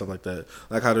 1s and stuff like that.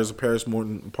 Like how there's a Paris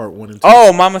Morton part 1 and 2.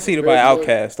 Oh, Mamacita by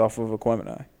Outkast off of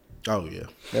Aquemini. Oh yeah.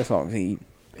 That song's heat.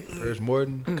 Where's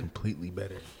Morton? Completely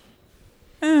better.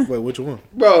 Wait, which one?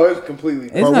 Bro, it's completely.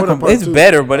 It's, Part not one or part it's two?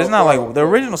 better, but it's not part like the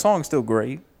original song's still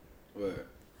great. What?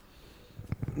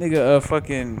 Nigga,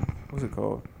 fucking, what's it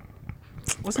called?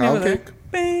 What's the name of Pound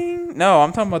that? Bang. No,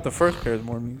 I'm talking about the first Paris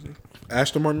Morton music.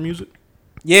 Aston Martin music?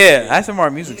 Yeah,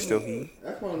 ASMR music still heat.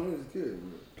 That's why music good.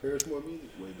 Paris more music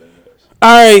way better.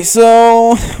 All right,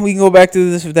 so we can go back to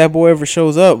this if that boy ever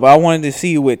shows up. But I wanted to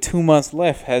see with 2 months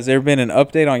left, has there been an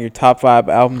update on your top 5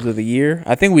 albums of the year?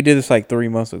 I think we did this like 3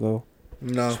 months ago.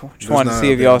 No. Just wanted to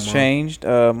see if y'all's changed.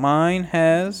 Mine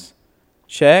has.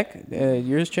 Check.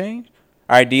 Yours changed?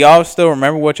 All right, do y'all still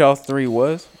remember what y'all 3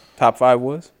 was? Top 5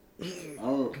 was?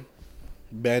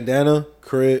 Bandana,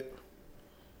 Crit,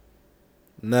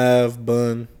 Nav,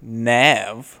 Bun.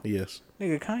 Nav? Yes.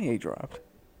 Nigga, Kanye dropped.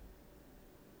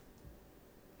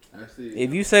 Actually,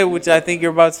 If you say what I think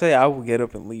you're about to say, I will get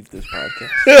up and leave this podcast.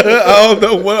 I don't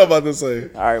know what I'm about to say.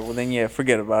 All right, well then, yeah,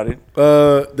 forget about it.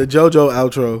 The JoJo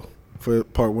outro for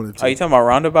part 1 and 2. Are you talking about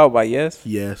Roundabout by Yes?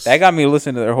 Yes. That got me to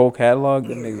listen to their whole catalog.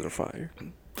 Them niggas are fire.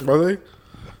 Are they?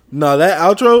 No, that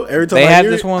outro, every time They I had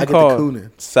hear this it, one I get called the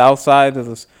cooning. South Side of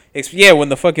the... Yeah, when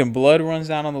the fucking blood runs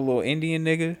down on the little Indian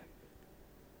nigga.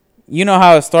 You know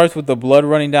how it starts with the blood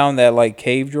running down that like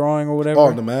cave drawing or whatever?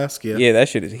 Oh, the mask, yeah. Yeah, that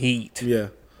shit is heat. Yeah.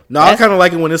 No, I kind of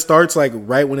like it when it starts, like,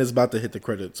 right when it's about to hit the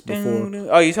credits. Before.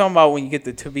 Oh, you talking about when you get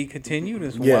the To Be Continued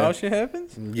and some Yeah. wild shit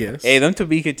happens? Yes. Hey, them To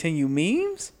Be Continued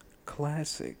memes?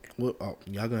 Classic. Well,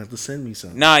 y'all gonna have to send me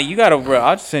some. Nah, you gotta, bro.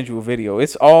 I'll just send you a video.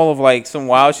 It's all of like some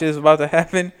wild shit is about to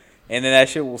happen, and then that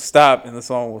shit will stop and the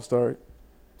song will start.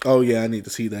 Oh, yeah, I need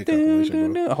to see that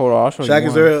compilation, bro. Hold on, I'll show Shaq, you.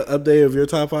 is there an update of your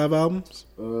top 5 albums?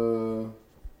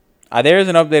 There is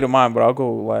an update of mine, but I'll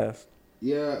go last.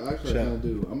 yeah, actually, I Shaq.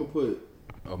 do. I'm gonna put.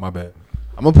 Oh my bad.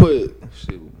 I'm gonna put.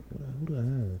 Shit. Who do I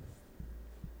have?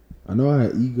 I know I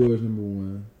had Igor as number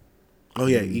 1. Oh,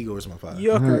 yeah, Igor's my 5. I had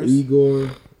Yuckers. Igor.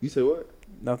 You said what?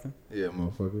 Nothing. Yeah,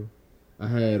 motherfucker. I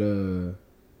had I'm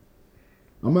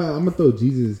gonna throw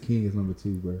Jesus is King as number 2,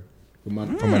 bro. For my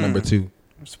number 2.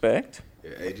 Respect.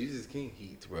 Yeah, hey, Jesus is King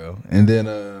heat, bro. And then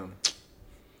damn,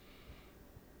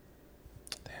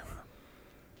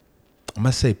 I'm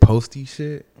gonna say Posty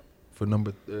shit for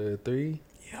number 3.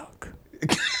 Yuck.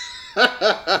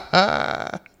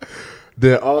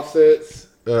 The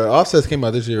Offsets came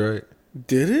out this year, right?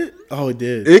 Did it? Oh, it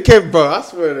did. It came, bro. I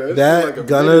swear That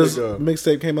Gunna's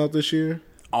mixtape came out this year.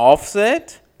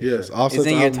 Offset Yes, is Offset's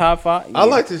in your album. top 5. I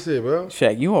like this shit, bro.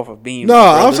 Shaq, you off a beam. No,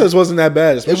 brother. Offset's wasn't that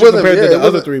bad, It especially wasn't compared to the it other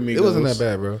wasn't- 3 Migos. It wasn't that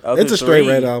bad, bro. Other It's a straight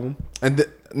 3. red album. And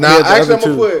now, the actually, I'm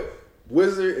other gonna 2. put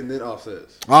Wizard and then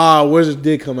Offsets. Ah, Wizard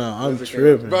did come out. I'm Wizard came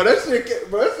tripping. out. Bro, that shit,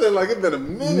 bro, that shit like it been a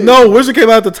minute. No, Wizard came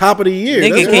out at the top of the year.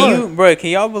 Nigga, That's why. can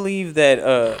y'all believe that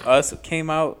Us came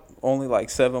out only like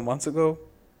 7 months ago?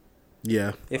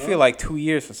 Yeah. It feel like 2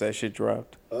 years since that shit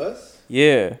dropped. Us?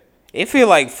 Yeah. It feel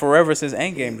like forever since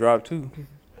Endgame dropped too.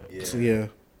 Yeah. So, yeah.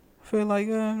 I feel like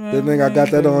Good thing I got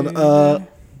that on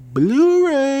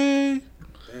Blu-ray.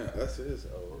 Damn, Us is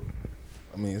old.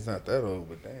 I mean, it's not that old,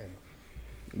 but damn.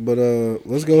 But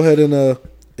let's go ahead and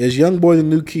is Young Boy the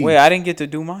new key? Wait, I didn't get to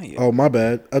do mine yet. Oh, my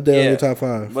bad. Update on Yeah. your top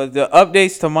 5. But the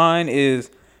updates to mine is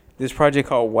this project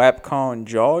called WapCon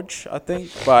George, I think,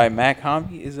 by Mac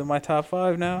Hamby is in my top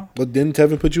 5 now. But didn't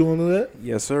Tevin put you onto that?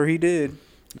 Yes, sir, he did.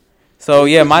 So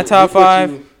yeah, my top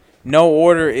 5, no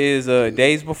order is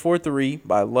Days Before 3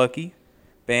 by Lucky,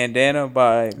 Bandana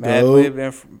by Madlib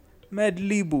and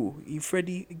Madlibu and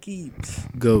Freddie Gibbs,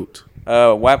 GOAT.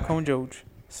 WapCon George,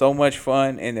 So Much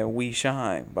Fun, and then We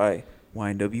Shine by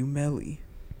YNW Melly.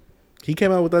 He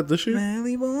came out with that this year?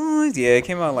 Melly Boys. Yeah, it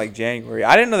came out like January.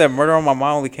 I didn't know that Murder on My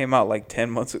Mind only came out like 10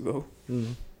 months ago.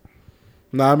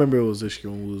 Nah, I remember it was this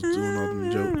year when we was doing all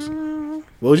them jokes.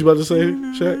 What was you about to say,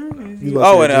 Shaq? You about to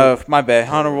Oh, say a and joke? my bad.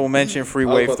 Honorable mention, Free I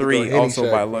was Wave about to 3, go Henny also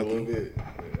Shack by for a little Lucky. bit.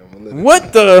 I'm gonna let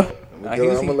What the? I'm Nah,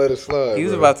 gonna let it slide. he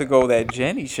was bro. about to go that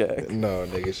Jenny Shack. No,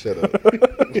 nigga, shut up.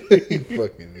 You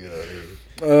fucking get out of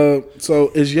here. So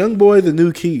is Young Boy the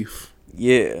new Keith?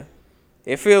 Yeah.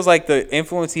 It feels like the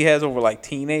influence he has over like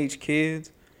teenage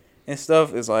kids and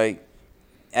stuff is like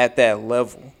at that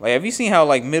level. Like, have you seen how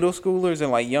like middle schoolers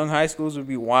and like young high schoolers would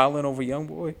be wilding over Young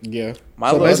Boy? Yeah. My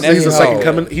So little basically, he's a nephew- second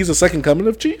coming. He's a second coming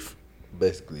of Chief.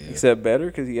 Basically, yeah. Except better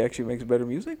because he actually makes better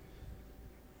music.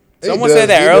 He Someone does, said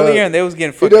that he earlier does. and they was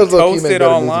getting He fucking does low-key make toasted better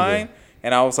music, online.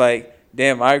 And I was like,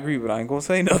 damn, I agree, but I ain't gonna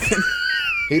say nothing.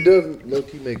 He does low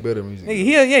key make better music.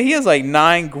 Nigga, he has like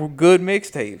 9 good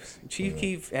mixtapes. Chief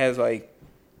Keef has like.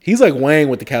 He's like Wayne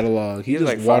with the catalog. He He's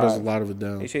just like waters 5. a lot of it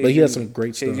down. Hey, But Chase, he has some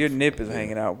great Chase, stuff. your nip is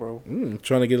hanging out, bro.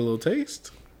 Trying to get a little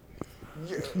taste.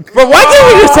 Bro, why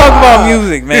can't we just talk about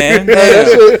music, man?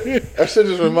 That shit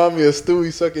just remind me of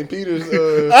Stewie sucking Peter's. No.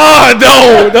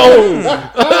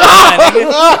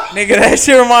 Nigga, that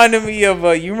shit reminded me of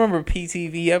you remember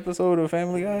PTV episode of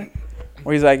Family Guy?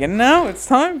 Where he's like, and now it's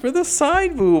time for the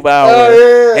side boob hour.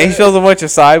 Oh, yeah. And he shows a bunch of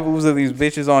side boobs of these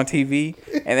bitches on TV.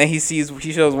 And then he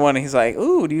shows one and he's like,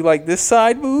 ooh, do you like this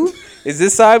side boob? Is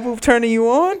this side boob turning you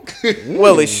on?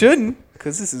 Well, it shouldn't,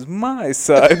 because this is my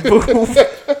side boob.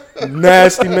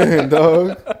 Nasty man,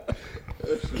 dog.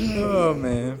 Oh,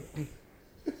 man.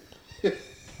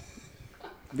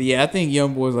 But yeah, I think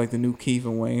YoungBoy's like the new Keith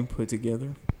and Wayne put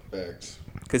together. Facts.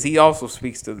 Because he also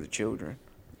speaks to the children.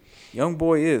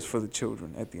 YoungBoy is for the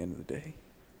children at the end of the day.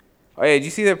 Oh yeah, did you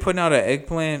see they're putting out an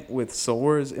eggplant with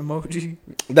swords emoji?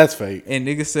 That's fake. And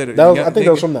niggas said I think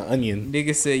that was from the Onion.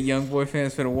 Niggas said YoungBoy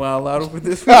fans finna wild out over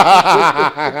this.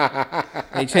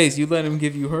 Hey Chase, you let him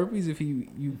give you herpes if he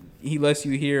lets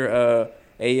you hear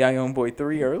AI YoungBoy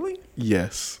 3 early?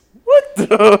 Yes. What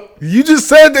the? You just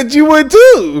said that you would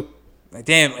too. Like,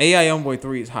 damn, AI YoungBoy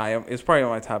 3 is high. It's probably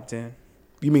on my top 10.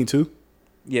 You mean 2?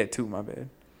 Yeah, 2, my bad.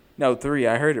 No, 3.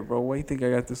 I heard it, bro. Why you think I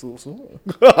got this little sword?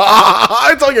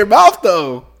 It's on your mouth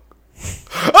though.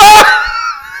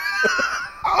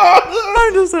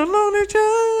 I'm just a lonely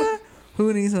child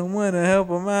who needs someone to help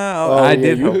him out. I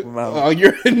did help him out. Oh,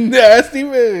 you're a nasty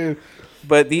man.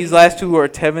 But these last 2 are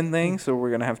Tevin things, so we're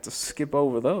going to have to skip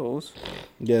over those.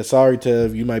 Yeah, sorry,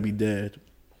 Tev. You might be dead.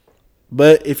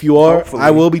 But if you are, Hopefully.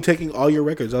 I will be taking all your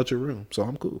records out your room, so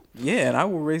I'm cool. Yeah, and I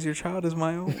will raise your child as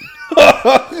my own.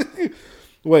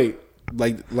 Wait,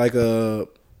 like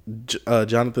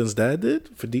Jonathan's dad did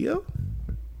for Dio?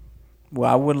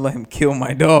 Well, I wouldn't let him kill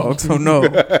my dog, so no.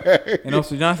 And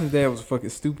also, Jonathan's dad was a fucking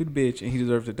stupid bitch, and he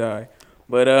deserved to die.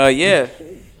 But, yeah.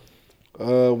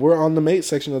 We're on the mate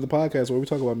section of the podcast where we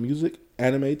talk about music,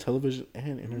 anime, television, and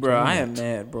entertainment. Bro, I am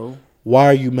mad, bro. Why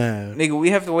are you mad? Nigga, we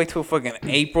have to wait till fucking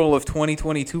April of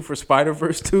 2022 for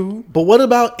Spider-Verse 2? But what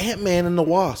about Ant-Man and the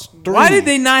Wasp 3? Why did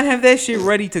they not have that shit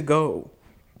ready to go?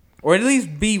 Or at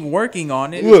least be working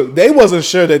on it? Look, they wasn't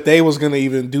sure that they was going to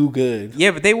even do good.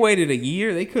 Yeah, but they waited a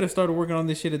year. They could have started working on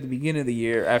this shit at the beginning of the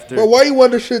year after. But why you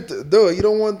want the shit to do it? You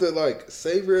don't want the like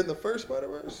savior in the first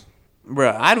Spider-Verse?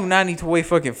 Bruh, I do not need to wait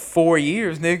fucking 4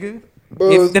 years, nigga.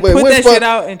 Bro, If they put that shit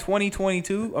out in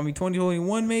 2022,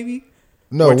 2021 maybe.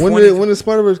 No, Or when 20 did the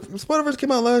Spider-Verse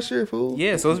came out last year, fool?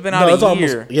 Yeah, so it's been out a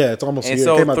year. It's almost a And year. It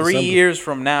so came out 3 December. years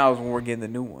from now is when we're getting the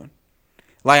new one.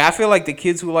 Like, I feel like the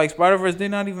kids who like Spider-Verse, they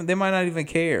might not even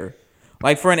care.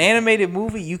 Like, for an animated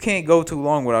movie, you can't go too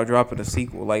long without dropping a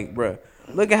sequel. Like, bruh,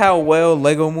 look at how well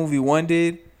Lego Movie 1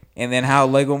 did, and then how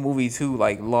Lego Movie 2,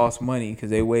 like, lost money because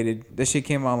they waited. This shit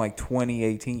came out in, like,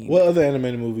 2018. What other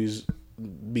animated movies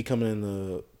be coming in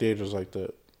the theaters like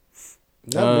that?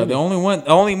 The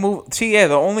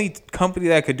only company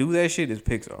that could do that shit is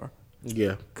Pixar.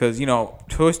 Yeah. Because,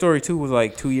 Toy Story 2 was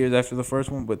like 2 years after the first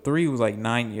one, but 3 was like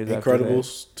 9 years after that.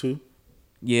 Incredibles 2?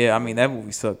 Yeah, I mean, that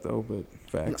movie sucked, though, but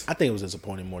facts. I think it was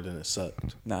disappointing more than it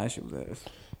sucked. Nah, that shit was ass.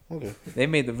 Okay. They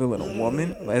made the villain a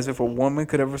woman, as if a woman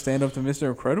could ever stand up to Mr.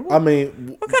 Incredible. I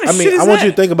mean, What kind of shit is I want that?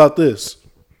 you to think about this.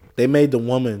 They made the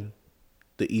woman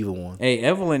the evil one. Hey,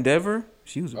 Evelyn Dever,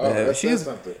 she was a bad. that says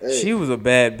something. Hey, She was a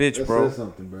bad bitch, that bro. says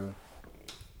something, bro.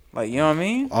 Like, you know what I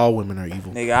mean? All women are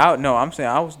evil. Nigga, I'm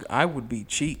saying I would be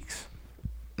Cheeks.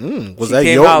 Was She that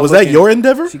came out that looking- your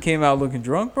endeavor? She came out looking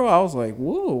drunk, bro. I was like,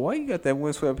 whoa, why you got that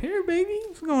windswept hair, baby?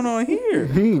 What's going on here?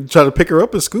 Try to pick her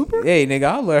up and scoop her? Hey, nigga,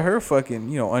 I'll let her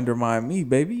fucking, undermine me,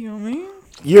 baby. You know what I mean?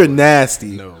 You're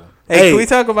nasty. No. Hey, can we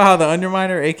talk about how the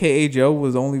Underminer, a.k.a. Joe,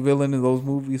 was the only villain in those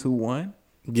movies who won?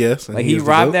 Yes. and Like, he was the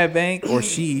robbed goat. that bank, or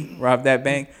she robbed that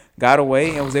bank, got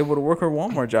away, and was able to work her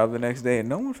Walmart job the next day, and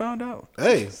no one found out.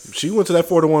 Hey, she went to that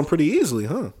 4-1 pretty easily,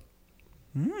 huh?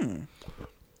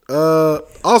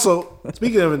 Also,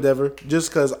 speaking of Endeavor, just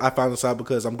because I found this out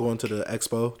because I'm going to the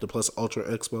expo, the Plus Ultra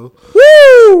Expo.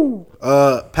 Woo!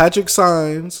 Patrick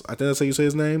Signs, I think that's how you say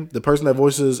his name. The person that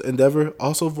voices Endeavor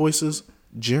also voices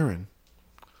Jiren.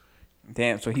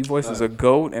 Damn, so he voices a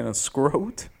goat and a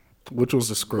scrote? Which was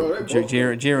the script?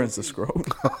 Jiren's the scrote.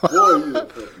 Boy, you fucking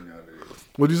out of here.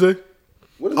 What'd you say?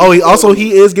 What is Oh, this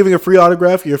he is giving a free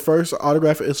autograph. Your first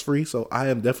autograph is free, so I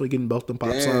am definitely getting both them pop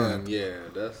Damn, signed. yeah,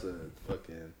 that's a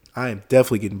fucking I am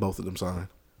definitely getting both of them signed.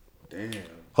 damn.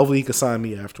 Hopefully he can sign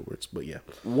me afterwards, but yeah.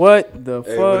 What the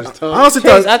Hey, but it's fuck? time. I honestly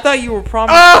Chase, thought I thought you were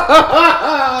promised.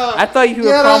 I thought you Get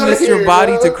had outta promised your here,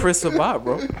 body dog. to Chris Sabat,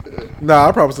 bro.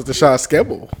 I promised it to Sean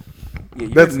Skebble. Yeah, you're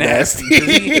That's nasty.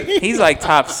 'Cause he's like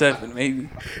top 7, maybe.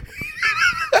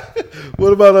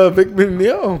 What about Vic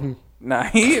Mignogna? Nah,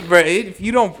 bro. If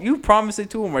you promise it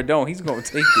to him or don't, he's gonna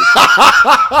take it.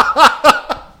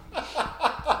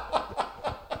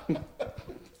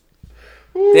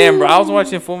 Damn, bro. I was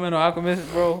watching Fullmetal Alchemist,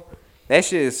 bro. That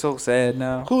shit is so sad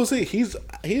now. Who is he? He's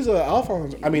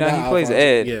Alphonse. I mean, No, not he plays Alphonse.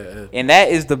 Ed. Yeah, Ed. And that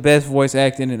is the best voice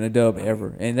acting in a dub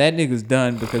ever. And that nigga's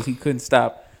done because he couldn't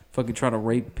stop fucking trying to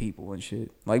rape people and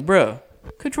shit. Like, bruh,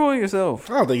 control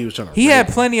yourself. I don't think he was trying to. He rape had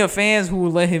him. plenty of fans who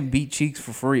would let him beat cheeks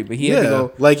for free, but he had to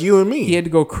go. like you and me. He had to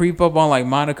go creep up on like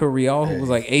Monica Rial, who was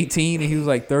like 18 and he was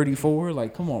like 34.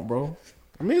 Like, come on, bro.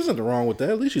 I mean, there's nothing wrong with that.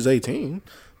 At least she's 18.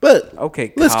 But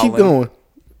Okay, let's Colin. keep going.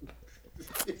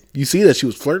 You see that she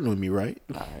was flirting with me, right?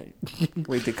 All right.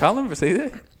 Wait, did Colin ever say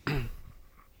that?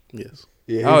 Yes.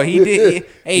 Yeah, Oh, he did.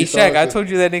 Hey, He saw Shaq, it I too. told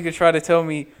you that nigga tried to tell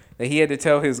me that he had to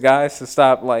tell his guys to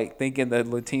stop like thinking that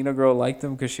Latina girl liked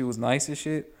him because she was nice as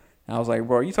shit. And I was like,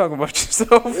 bro, you talking about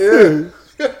yourself? Yeah.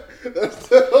 That's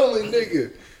the only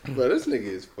nigga. Bro, this nigga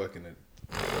is fucking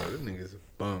this nigga is a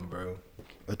bum, bro.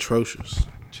 Atrocious.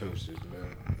 Atrocious,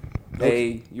 man.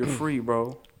 Hey, you're free,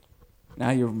 bro. Now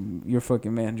your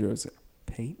fucking manager is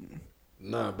Peyton.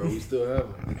 Nah, bro, we still have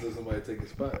him until somebody take his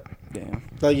spot. Damn.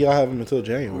 Like y'all have him until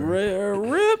January.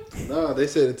 Rip. Nah, they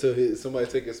said until somebody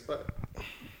take his spot.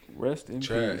 Rest in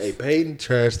Trash. peace. Hey, Peyton,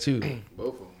 trash too.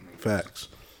 Both of them. Facts.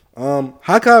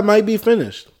 Hawkeye might be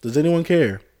finished. Does anyone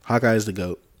care? Hawkeye is the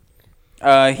GOAT.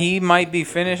 He might be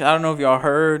finished. I don't know if y'all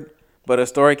heard, but a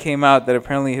story came out that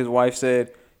apparently his wife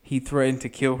said he threatened to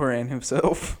kill her and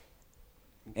himself.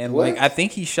 And What? like I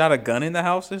think he shot a gun in the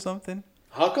house or something.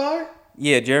 Hawkeye?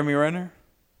 Yeah, Jeremy Renner.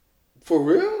 For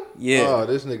real? Yeah. Oh,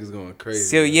 this nigga's going crazy.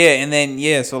 So yeah, and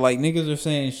then so like niggas are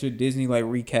saying should Disney like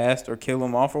recast or kill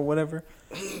him off or whatever.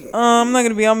 I'm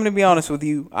gonna be honest with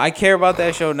you. I care about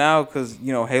that show now because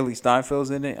Haley Steinfeld's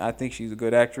in it. I think she's a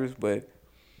good actress, but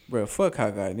bro, fuck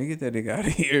Hawkeye. Nigga, get that nigga out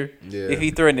of here. Yeah. If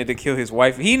he threatened to kill his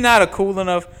wife, he not a cool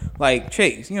enough like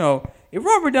Chase. If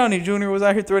Robert Downey Jr. was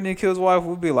out here threatening to kill his wife,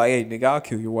 we'd be like, hey, nigga, I'll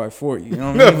kill your wife for you. You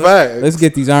know what I mean? Facts. Let's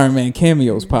get these Iron Man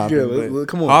cameos popping. Yeah,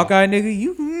 come on. Hawkeye, nigga,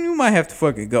 you might have to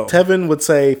fucking go. Tevin would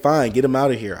say, "Fine, get him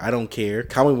out of here. I don't care.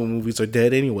 Comic book movies are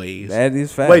dead anyways." That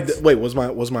is facts. Wait, was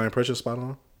my impression spot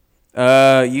on?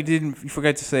 You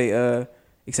forgot to say,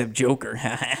 except Joker.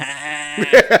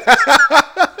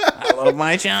 I love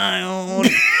my child.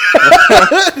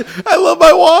 I love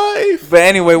my wife. But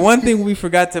anyway, one thing we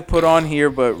forgot to put on here,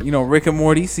 but Rick and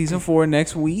Morty season 4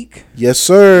 next week. Yes,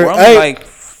 sir. We're only like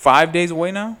 5 days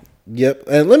away now. Yep.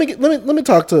 And let me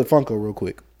talk to Funko real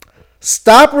quick.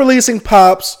 Stop releasing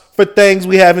pops for things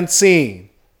we haven't seen.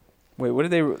 Wait, what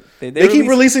did they They keep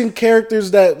releasing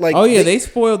characters that like. Oh yeah, they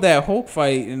spoiled that Hulk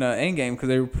fight in Endgame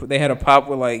because they had a pop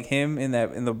with like him in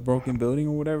the broken building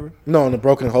or whatever. No, in the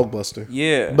Broken Hulkbuster.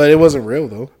 Yeah, But it wasn't real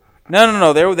though.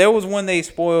 no. There was one they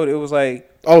spoiled. It was like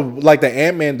Oh, like the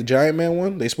Ant-Man, the Giant Man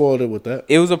one. They spoiled it with that.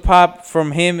 it was a pop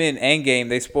from him in Endgame.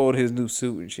 They spoiled his new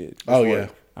suit and shit. Oh, before. yeah.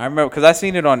 I remember because I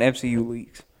seen it on MCU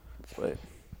leaks. But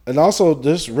And also,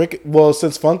 this Rick. Well,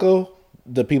 since Funko,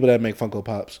 the people that make Funko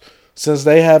Pops, since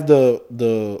they have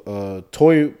the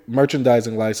toy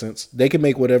merchandising license, they can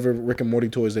make whatever Rick and Morty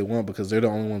toys they want because they're the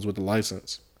only ones with the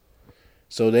license.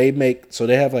 So they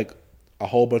have like a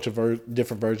whole bunch of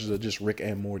different versions of just Rick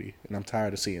and Morty, and I'm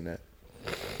tired of seeing that.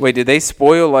 wait, did they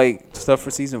spoil like stuff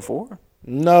for season 4?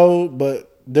 No, but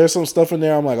there's some stuff in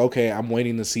there. I'm like, okay, I'm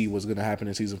waiting to see what's gonna happen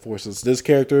in season 4. Since this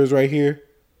character is right here,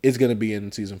 it's gonna be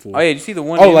in season 4. Oh yeah, did you see the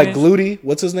one? Oh, like image? Gluty.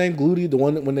 What's his name? Gluty. The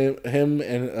one that when him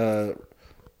and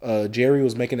Jerry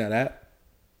was making that app.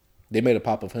 They made a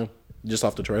pop of him just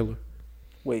off the trailer.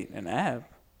 Wait, an app.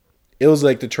 It was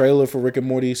like the trailer for Rick and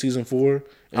Morty season 4. And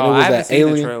Oh, it was I haven't that seen the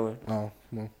alien trailer. Oh,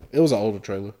 well, it was an older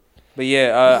trailer. But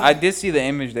yeah, I did see the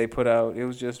image they put out. It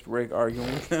was just Rick arguing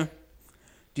with him.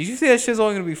 Did you see that shit's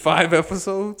only gonna be 5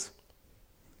 episodes?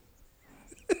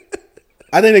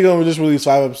 I think they're gonna just release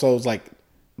 5 episodes, like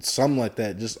something like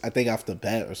that. Just I think off the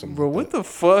bat or something. Bro, like what that. the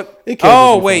fuck? It can't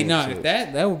Oh just be wait, 5 no,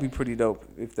 episodes. that would be pretty dope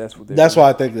if that's what they're That's doing. why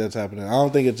I think that's happening. I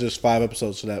don't think it's just 5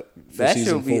 episodes for that. For That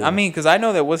season should be. 4. I mean, because I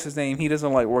know that what's his name? He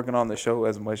doesn't like working on the show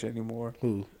as much anymore.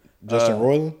 Who? Justin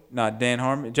Roiland? Nah, Dan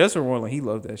Harmon. Justin Roiland, he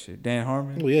loved that shit. Dan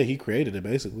Harmon. Well, yeah, he created it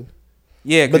basically.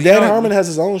 Yeah, But Dan Harmon has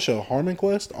his own show, Harmon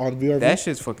Quest, on VRV. that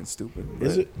shit's fucking stupid.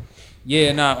 Is but- it?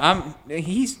 Yeah, nah.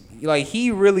 He's like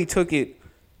he really took it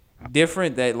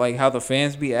different. That like how the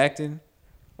fans be acting.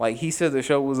 Like he said the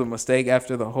show was a mistake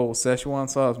after the whole Szechuan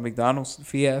sauce McDonald's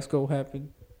fiasco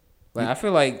happened. Like I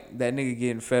feel like that nigga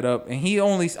getting fed up, and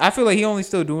I feel like he only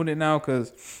still doing it now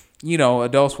because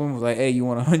Adult Swim was like, hey, you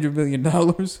want $100 million,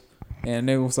 and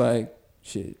they was like,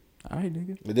 shit, all right,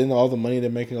 nigga. But then all the money they're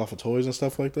making off of toys and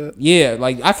stuff like that. Yeah,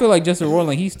 like I feel like Justin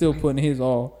Roiland, he's still putting his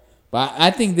all. But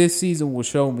I think this season will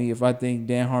show me if I think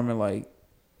Dan Harmon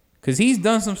because he's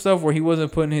done some stuff where he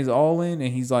wasn't putting his all in,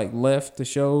 and he's like left the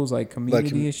shows like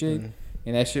Community and shit.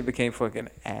 and that shit became fucking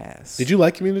ass. Did you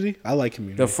like Community? I like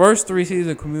Community. The first 3 seasons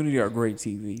of Community are great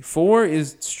TV. 4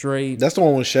 is straight. That's the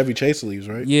one when Chevy Chase leaves,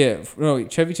 right? Yeah, no,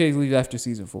 Chevy Chase leaves after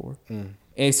season 4.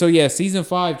 And so yeah, season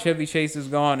 5, Chevy Chase is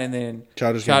gone, and then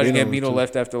Childish Gambino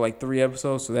left after like 3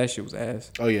 episodes, so that shit was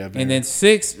ass. Oh yeah, And then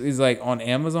 6 is like on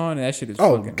Amazon, and that shit is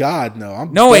fucking. God, no!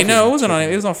 No, it wasn't on.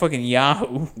 It was on fucking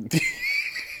Yahoo.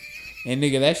 And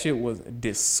nigga, that shit was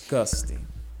disgusting.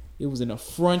 It was an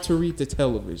effrontery to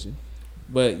television.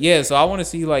 But yeah, so I want to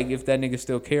see like if that nigga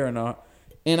still care or not,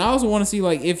 and I also want to see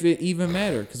like if it even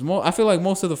mattered, because I feel like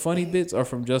most of the funny bits are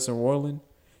from Justin Roiland,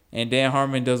 and Dan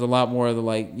Harmon does a lot more of the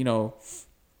like not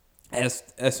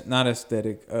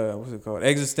aesthetic, what's it called,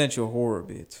 existential horror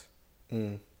bits.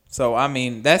 So I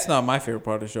mean that's not my favorite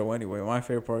part of the show anyway. My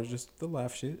favorite part is just the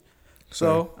laugh shit.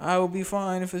 So I will be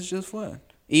fine if it's just fun.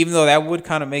 Even though that would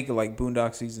kind of make it like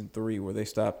Boondock season 3, where they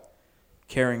stopped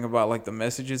caring about like the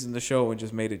messages in the show and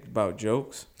just made it about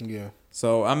jokes. Yeah.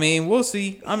 So I mean, we'll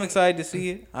see. I'm excited to see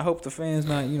it. I hope the fans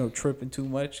not tripping too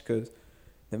much, because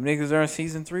them niggas during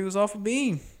season 3 was off a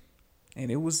beam, and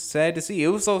it was sad to see. It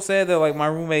was so sad that like my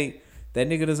roommate, that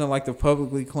nigga doesn't like to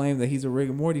publicly claim that he's a Rick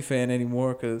and Morty fan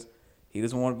anymore, because he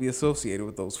doesn't want to be associated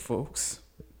with those folks.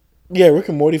 Yeah, Rick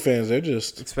and Morty fans, they're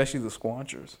just, especially the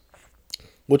Squanchers.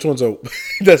 Which ones are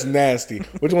that's nasty?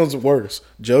 Which one's worse,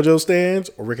 JoJo stands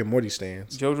or Rick and Morty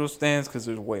stands? JoJo stands, because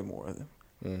there's way more of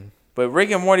them. But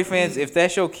Rick and Morty fans, if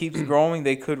that show keeps growing,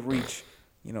 they could reach,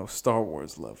 Star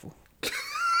Wars level.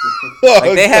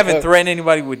 Like they haven't threatened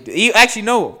anybody with. Actually,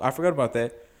 no, I forgot about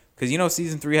that, because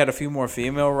season 3 had a few more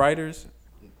female writers,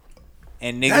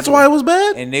 and niggas why it was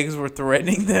bad. And niggas were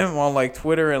threatening them on like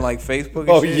Twitter and like Facebook. And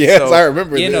oh shit. yes, so, I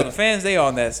remember. Yeah, the fans, they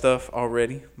on that stuff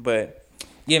already, but.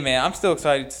 Yeah, man, I'm still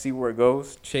excited to see where it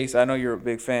goes. Chase, I know you're a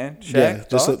big fan. Shaq, yeah,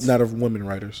 just not of women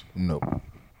writers. No.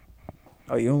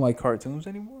 Oh, you don't like cartoons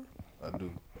anymore? I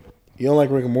do. You don't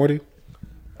like Rick and Morty?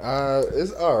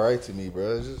 It's all right to me,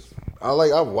 bro. It's just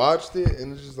I watched it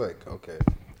and it's just like okay.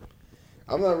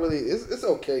 I'm not really. It's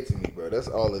okay to me, bro. That's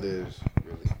all it is,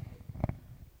 really.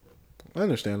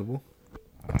 Understandable.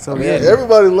 So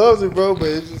everybody loves it, bro, but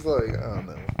it's just like I don't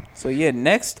know. So yeah,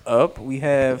 next up we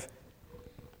have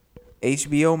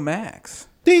HBO Max.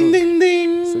 Ding ding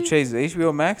ding. So Chase,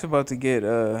 HBO Max about to get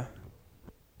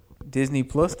Disney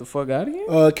Plus the fuck out of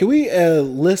here? Can we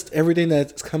list everything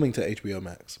that's coming to HBO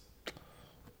Max?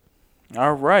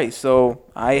 All right, so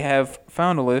I have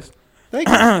found a list. Thank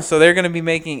you. So they're gonna be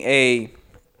making a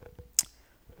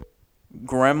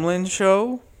Gremlin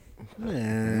show,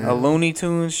 a Looney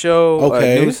Tunes show,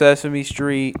 a new Sesame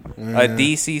Street, a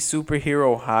DC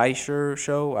superhero high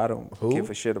show. I don't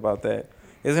give a shit about that.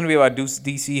 It's gonna be about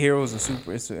DC heroes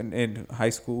and in high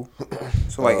school,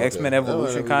 so like X-Men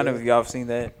Evolution kind of. If y'all have seen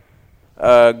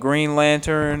that, Green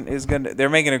Lantern is gonna. They're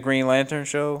making a Green Lantern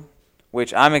show,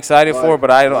 which I'm excited for,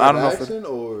 but I don't know if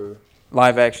it's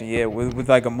live action. Yeah, with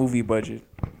like a movie budget.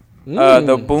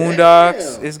 The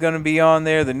Boondocks is gonna be on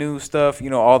there. The new stuff,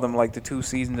 all them like the 2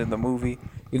 seasons in the movie.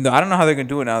 Even though I don't know how they're gonna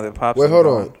do it now that Pop's. Wait, hold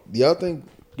on. Y'all think?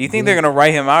 Do you think they're gonna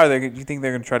write him out, or do you think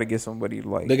they're gonna try to get somebody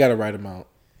like? They gotta write him out.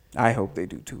 I hope they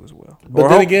do too as well. But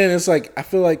then again, it's like I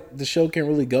feel like the show can't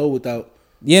really go without.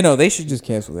 Yeah, no, they should just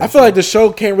cancel that. I feel like the show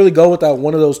can't really go without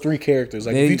one of those 3 characters.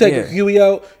 Like if you take Huey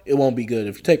out, it won't be good.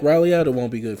 If you take Riley out, it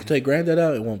won't be good. If you take Granddad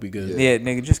out, it won't be good. Yeah,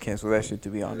 nigga, just cancel that shit. To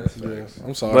be honest,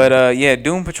 I'm sorry. But yeah,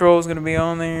 Doom Patrol is gonna be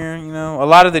on there. A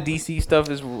lot of the DC stuff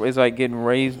is like getting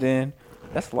raised in.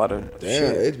 That's a lot of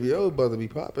shit. HBO about to be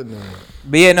popping now.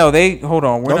 But yeah, no, they hold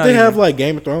on. Don't they have like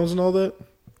Game of Thrones and all that?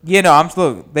 Yeah,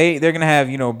 no, they're gonna have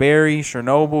Barry,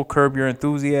 Chernobyl, Curb Your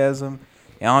Enthusiasm,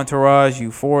 Entourage,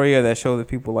 Euphoria, that show that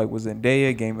people like was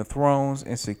Zendaya, Game of Thrones,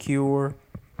 Insecure,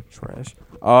 trash,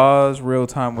 Oz, Real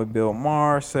Time with Bill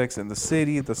Maher, Sex and the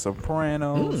City, The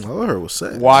Sopranos. All I heard was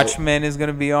sex. Watchmen is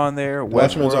gonna be on there.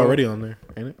 Watchmen's already on there,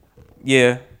 ain't it?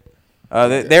 Yeah.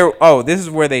 This is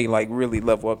where they like really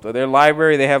level up though. Their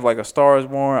library, they have like A Star Is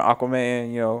Born,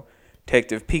 Aquaman,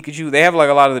 Detective Pikachu. They have like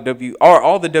a lot of the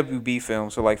all the WB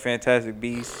films. So like Fantastic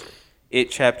Beasts, It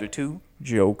Chapter 2,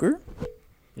 Joker,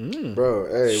 bro,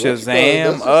 hey,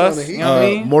 Shazam, Us. You know what I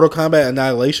mean? Mortal Kombat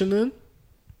Annihilation. Then.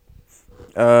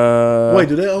 Wait,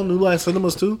 do they own New Line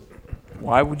Cinemas too?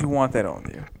 Why would you want that on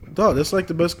there? Dog, that's like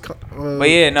the best. But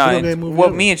yeah,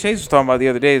 what me and Chase was talking about the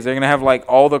other day is they're gonna have like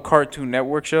all the Cartoon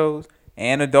Network shows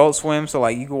and Adult Swim, so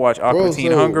like you can watch Aqua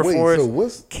Teen Hunger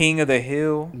Force, King of the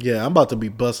Hill. Yeah, I'm about to be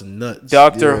busting nuts.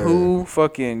 Doctor Who,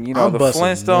 fucking, the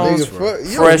Flintstones,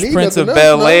 Fresh Prince of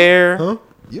Bel Air. Huh?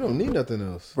 You don't need nothing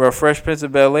else, bro. Fresh Prince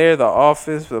of Bel Air, The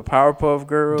Office, The Powerpuff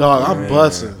Girls. Dog, I'm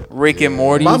busting. Rick and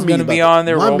Morty is gonna be on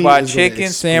there. Robot Chicken,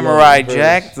 Samurai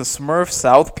Jack, The Smurfs,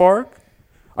 South Park.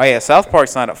 Oh yeah, South Park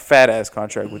signed a fat ass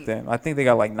contract with them. I think they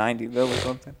got like 90 mil or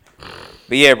something.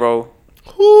 But yeah, bro.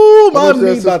 Ooh, How my much knee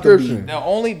that about to be. subscription? The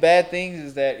only bad thing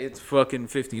is that it's fucking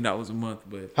 $15 a month,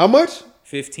 but How much?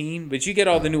 15. But you get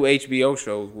all the new HBO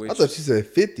shows, which I thought you said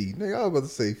 50. Nigga, I was about to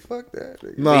say fuck that.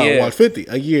 Nigga. No, Yeah. 150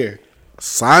 a year.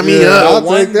 Sign me Yeah, up. I'll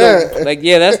take that.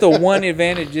 that's the one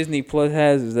advantage Disney Plus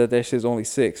has is that shit's only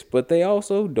 $6. But they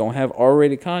also don't have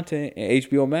R-rated content, and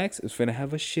HBO Max is finna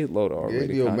have a shitload of R-rated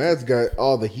HBO content. Max got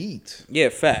all the heat. Yeah,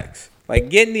 facts. Like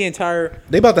getting the entire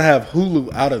They about to have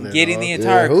Hulu out of there. getting dog. the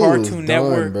entire Hulu's Cartoon done,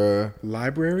 Network bruh.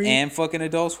 library. and fucking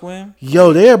Adult Swim.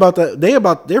 Yo,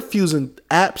 they're fusing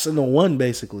apps into one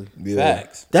basically. Yeah.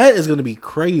 Facts. That is gonna be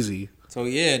crazy. So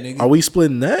yeah, nigga. Are we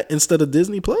splitting that instead of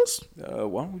Disney Plus?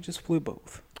 Why don't we just split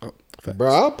both?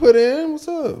 Bro, I'll put in. What's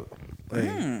up?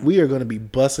 Hey, we are gonna be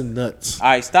busting nuts. All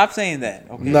right, stop saying that.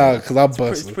 Okay. Nah, cause I'm It's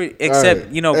busting. pretty, except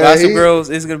Alright. you know, Hey, Gossip he- Girls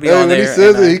is gonna be Hey, on when there. he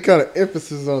says and it, he kind of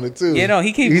emphasis on it too. you know,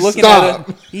 he keeps He looking stopped.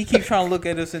 at us. He keeps trying to look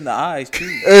at us in the eyes too.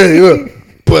 Hey, look,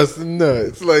 busting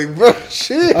nuts. Like, bro,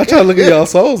 shit. I'm trying to look at y'all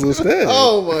souls instead.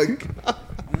 Oh my god.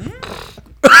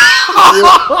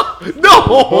 no.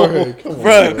 Jorge, come on,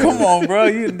 Bro, come on, bro.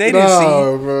 They didn't Nah,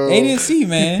 see. bro. They didn't see,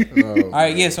 man. No, All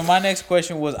right, yeah. So my next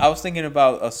question was, I was thinking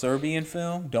about a Serbian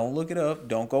film. Don't look it up.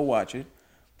 Don't go watch it.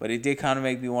 But it did kind of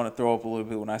make me want to throw up a little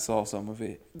bit when I saw some of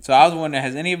it. So I was wondering,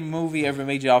 has any movie ever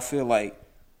made y'all feel like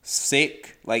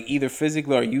sick, like either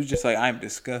physically or you just like I'm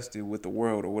disgusted with the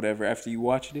world or whatever after you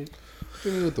watched it?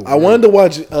 I wanted to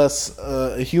watch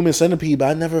a Human Centipede, but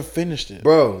I never finished it.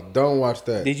 Bro, don't watch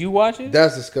that. Did you watch it?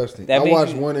 That's disgusting. That I makes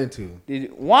watched you- 1 and 2.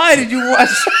 Why did you watch?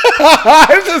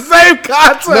 It's the same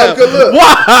concept. No, 'cause look,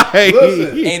 Why?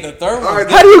 listen. Hey, the third one. All right,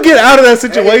 How do you get out of that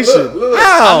situation? Hey, look.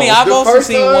 How? I mean, I've The also first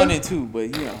seen time- 1 and 2, but you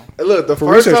know, Hey, look, the For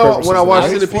first research time purposes, when I man. watched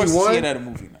I was Centipede forced to see it 1. at a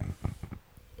movie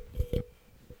night.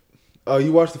 Oh,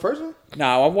 you watched the first one?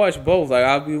 Nah, I watched both. Like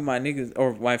I'll be with my niggas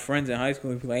or my friends in high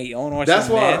school and be like, "Hey, I want to watch That's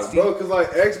something why, nasty." bro. Because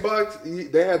like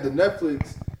Xbox, they had the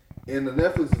Netflix, and the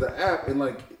Netflix is the app, and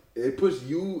like it puts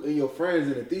you and your friends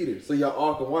in the theater, so y'all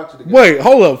all can watch it together. Wait,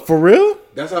 hold up. For real?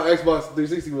 That's how Xbox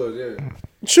 360 was. Yeah.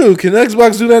 Shoot, can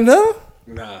Xbox do that now?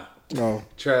 Nah, No.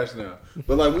 trash now.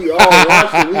 But like we all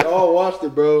watched it. We all watched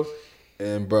it, bro.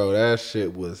 And bro, that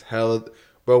shit was hella.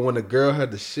 Bro, when the girl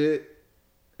had the shit,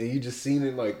 and you just seen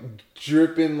it like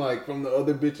dripping like from the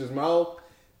other bitch's mouth,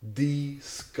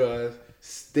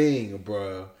 disgusting,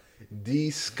 bro.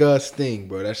 Disgusting,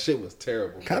 bro. That shit was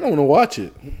terrible. Kind of want to watch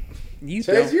it. You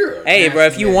Chase, don't. you're a Hey, bro,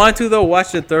 if nasty you man. want to though,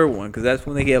 watch the third one because that's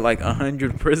when they get like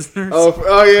 100 prisoners. Oh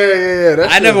yeah. That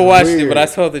I shit never was watched weird. it, but I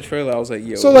saw the trailer. I was like,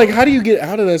 "Yo." So, like, how do you get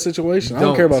out of that situation? I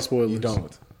don't care about spoilers. You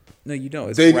don't. no, you don't.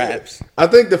 It's They- raps. I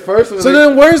think the first one. So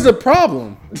then, where's the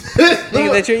problem?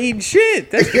 Nigga, that you're eating shit.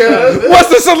 That's What's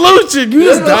the solution? You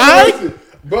just die?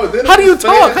 Bro, then How do you it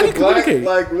talk? fades How do you to black, communicate?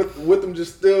 Like with them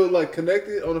just still like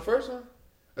connected on the first one.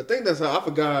 I think that's how I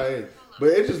forgot how it. But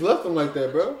it just left them like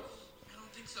that, bro.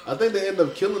 I think they end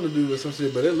up killing the dude or some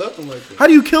shit, but it left them like that. How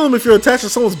do you kill him if you're attached to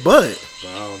someone's butt?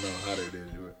 But I don't know how they did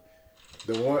it.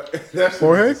 The one that shit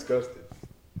Jorge? was disgusting.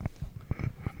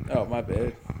 oh my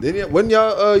bad. When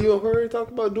y'all you and Jorge talk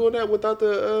about doing that without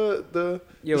the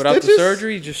Yeah, without stitches? the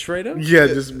surgery, just straight up. Yeah,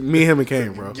 just me, him, and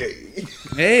Kane, bro. Yeah.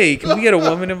 Hey, can we get a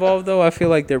woman involved though? I feel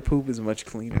like their poop is much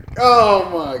cleaner. Oh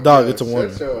my god. Dog, it's a Shut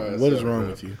woman. your ass What is up, wrong bro.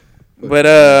 with you? But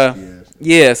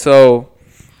yeah. So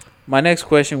my next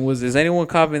question was: is anyone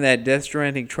copying that Death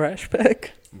Stranding trash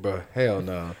pack? Bro, hell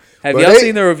no. Have But y'all they-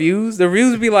 seen the reviews? The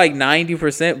reviews would be like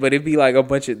 90%, but it'd be like a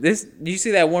bunch of this. Did you see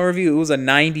that one review? It was a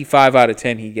 95 out of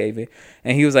 10 he gave it.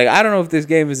 And he was like, I don't know if this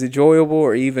game is enjoyable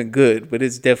or even good, but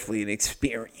it's definitely an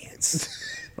experience.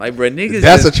 Like, bro, niggas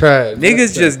That's just, a trash.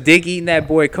 niggas just dick eating that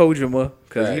boy Kojima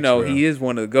because, you Facts, know, bro. he is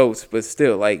one of the goats, but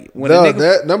still, like, when No, a nigga...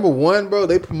 that number one, bro.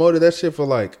 They promoted that shit for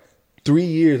like 3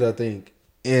 years, I think,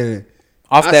 and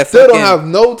Off I that still fucking, don't have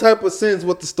no type of sense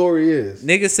what the story is.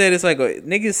 Niggas said it's like a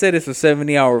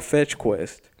 70-hour fetch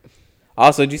quest.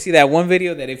 Also, did you see that one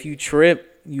video that if you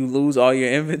trip, you lose all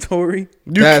your inventory?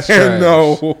 You That's can't trash.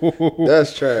 know.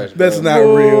 That's trash. That's bro. not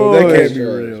real. That Boy. can't That's be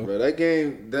trash, real. bro. That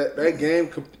game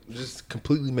just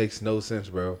completely makes no sense,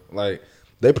 bro. Like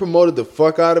they promoted the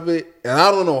fuck out of it, and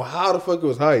I don't know how the fuck it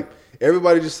was hype.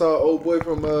 Everybody just saw old boy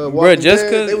from Walking just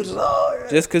Dead. 'cause- They was just oh, yeah.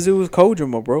 Just because it was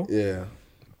Kojima, bro. Yeah.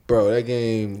 Bro, that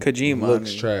game Kojima, looks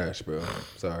I mean. trash, bro.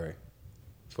 Sorry.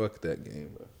 Fuck that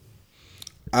game, bro.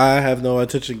 I have no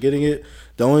intention of getting it.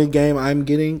 The only game I'm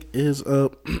getting is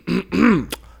DBZ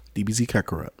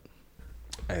Kakarot.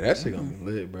 Hey, that shit gonna be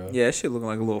lit, bro. Yeah, that shit looking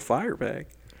like a little fire pack.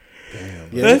 Yeah,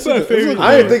 That's my it's a- favorite.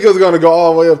 I didn't think it was gonna go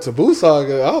all the way up to Boo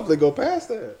Saga. I hope they go past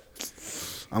that.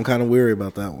 I'm kind of weary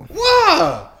about that one.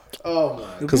 Why? Oh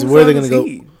my. Because where are they gonna go?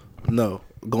 Busaga's heat. No,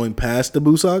 going past the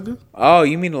Buu Saga. Oh,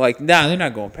 you mean like nah? They're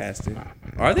not going past it,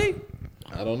 are they?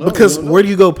 I don't know. Because We don't know. where do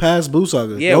you go past Buu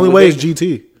Saga? Yeah, the only well, way they- is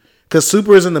GT. Because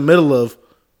Super is in the middle of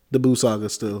the Buu Saga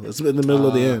still. It's in the middle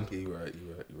of the end. Okay, you're right.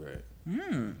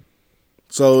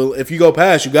 So if you go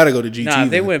past, you got to go to GT. Nah, if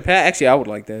they then. went past. Actually, I would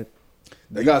like that.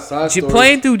 They got side stories.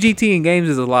 Playing through GT in games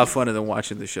is a lot funner than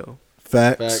watching the show.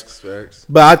 Facts. Facts.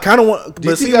 But I kind of want. But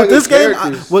GT see, got with this good game,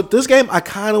 characters. I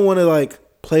kind of want to like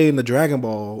play in the Dragon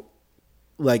Ball.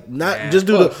 Like not Man, just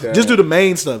do fuck that. just do the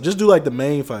main stuff. Just do like the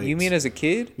main fights. You mean as a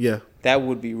kid? yeah? That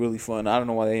would be really fun. I don't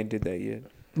know why they didn't did that yet.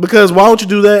 Because why don't you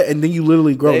do that and then you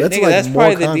literally grow? That's Nigga, like that's more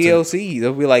probably content. the DLC.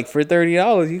 They'll be like for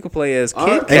 $30 you can play as Kid.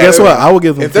 Alright. And guess what? I will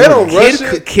give them. If they don't $40.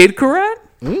 rush it, Kid Karat?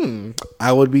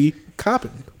 I would be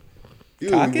copping you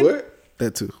Cocking? what?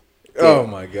 that too. Oh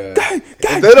my god!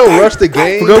 If they don't rush the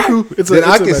game, For Goku, then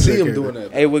I can imaginary see him character. doing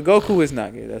that. Hey, with Goku, it's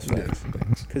not gay. That's facts.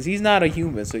 Because he's not a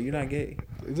human, so you're not gay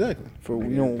Exactly. for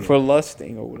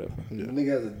lusting or whatever. Nigga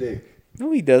has a dick,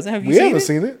 No, he doesn't. Have you We seen haven't it?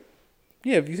 seen it.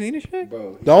 Yeah, have you seen it, Shaq?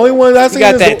 bro. The only one I He seen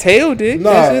got is that tail dick.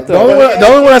 Nah, That's it, the though.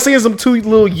 only one I seen is them two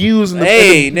little U's in the,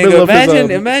 Hey, in the middle nigga, of his,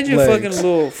 imagine legs.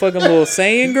 fucking little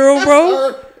Saiyan girl,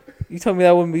 bro. You told me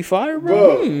that wouldn't be fire,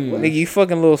 bro. Bro, Nigga, you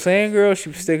fucking little Saiyan girl. She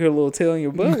stick her little tail in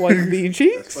your butt while you beating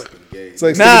cheeks. fucking gay. It's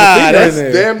like Nah, sticking the that's finger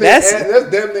in there. Damn near, That's-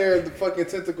 that's damn near the fucking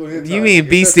tentacle hentai. You mean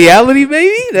bestiality,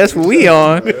 baby? That's what we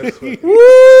on. That's fucking- Woo!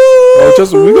 Oh,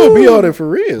 just we gonna be on it for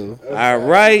real. All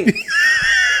right.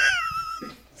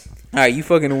 All right, you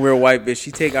fucking a weird white bitch.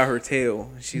 She take out her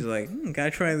tail. She's like, can I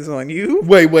try this on you?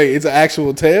 Wait, it's an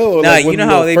actual tail? Or Nah, like one you know of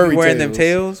how those they be furry wearing them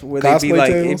tails where they be Cosplay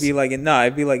like, tails? it'd be like,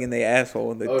 it'd be like in their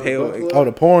asshole and the Oh, the tail. butt plug? Oh,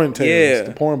 the porn tails. Yeah.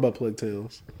 The porn butt plug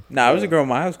tails. Nah, there was a girl in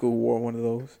my high school who wore one of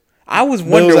those. I was But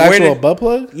it wondering was where actual the, butt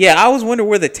plug? yeah, I was wondering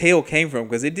where the tail came from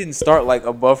because it didn't start like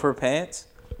above her pants,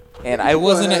 and it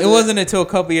wasn't until a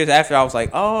couple years after I was like,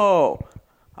 oh,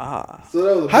 So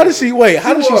that was a How did she wait?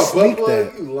 How did she wore a butt sneak plug?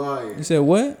 that? You lying? You said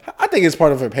what? I think it's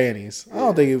part of her panties. I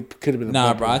don't think it could have been. A Nah,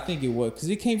 butt bro. I plug. think it was because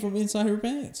it came from inside her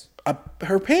pants.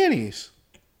 Her panties.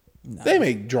 They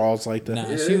make draws like that.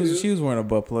 Nah, she was wearing a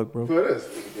butt plug, bro. Bro, that's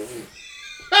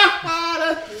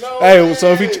no Hey, way.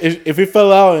 so if it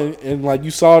fell out and like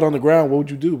you saw it on the ground, what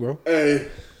would you do, bro? Hey,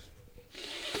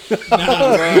 You gonna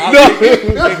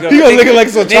lick it like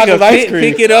some chocolate ice cream?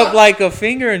 pick it up like a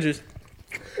finger and just.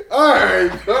 all right.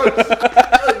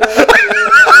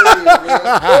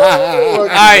 All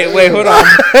right, wait, hold on.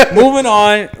 Moving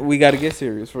on, we got to get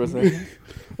serious for a second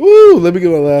Ooh, let me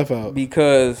get my laugh out.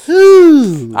 because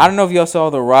Ooh. I don't know if y'all saw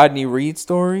the Rodney Reed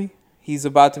story. He's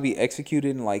about to be executed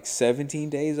in like 17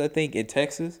 days, I think, in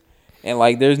Texas. And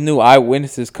like, there's new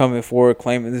eyewitnesses coming forward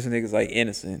claiming this nigga's like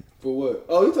innocent. For what?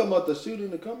 Oh, you talking about the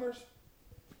shooting the Commerce?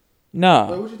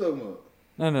 Nah, Wait, what you talking about?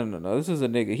 no. This is a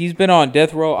nigga. He's been on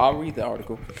death row. I'll read the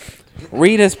article.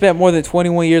 Reed has spent more than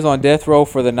 21 years on death row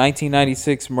for the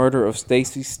 1996 murder of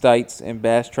Stacy Stites in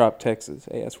Bastrop, Texas.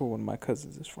 Hey, that's where one of my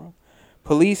cousins is from.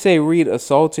 Police say Reed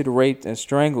assaulted, raped, and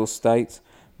strangled Stites,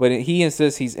 but he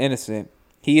insists he's innocent.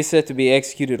 He is set to be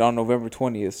executed on November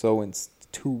 20th, so in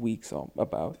 2 weeks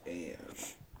about.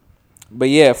 But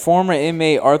yeah, former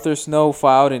inmate Arthur Snow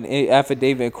filed an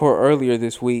affidavit in court earlier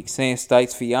this week saying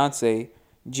Stites' fiance,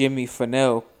 Jimmy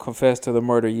Fennell, confessed to the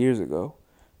murder years ago.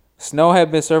 Snow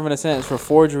had been serving a sentence for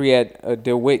forgery at a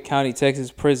DeWitt County,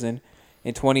 Texas prison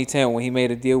in 2010 when he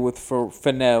made a deal with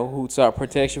Fennell, who sought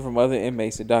protection from other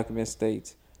inmates, the document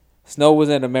states. Snow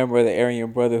wasn't a member of the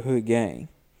Aryan Brotherhood gang.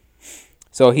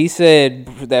 So he said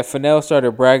that Fennell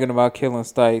started bragging about killing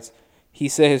Stites. He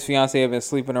said his fiance had been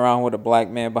sleeping around with a black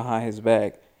man behind his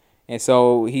back. And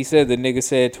so he said the nigga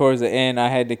said towards the end, I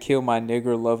had to kill my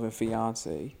nigger-loving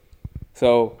fiance.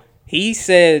 So he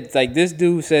said, like, this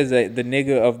dude says that the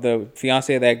nigga of the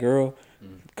fiance of that girl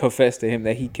confessed to him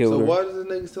that he killed So her. why does the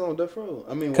nigga still on death row?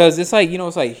 I mean, Because it's like, you know,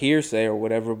 it's like hearsay or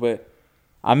whatever. But,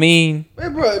 I mean, hey,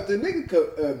 bro, if the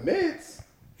nigga admits,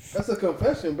 that's a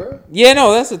confession, bro. yeah,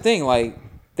 no, that's the thing. Like,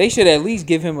 they should at least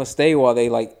give him a stay while they,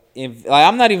 like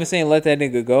I'm not even saying let that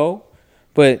nigga go.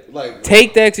 But Like,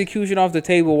 take the execution off the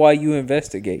table while you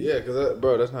investigate. yeah, because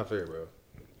bro, that's not fair, bro.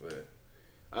 But,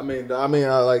 I mean,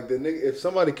 like the nigga. If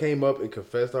somebody came up and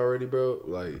confessed already, bro,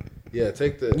 like, yeah,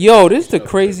 take the. Yo, this is the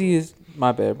craziest.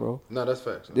 My bad, bro. No, that's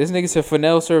facts. This nigga said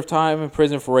Fennell served time in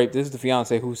prison for rape. This is the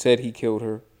fiance who said he killed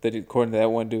her, that according to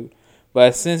that one dude. But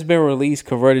has since been released,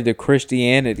 converted to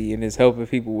Christianity, and is helping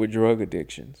people with drug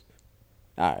addictions.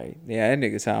 All right. Yeah, that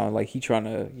nigga sound like he trying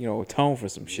to, atone for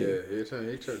some shit. Yeah, he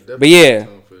trying But yeah.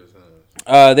 atone for his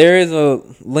time. There is a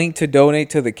link to donate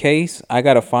to the case. I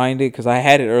got to find it because I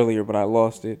had it earlier, but I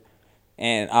lost it.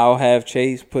 and I'll have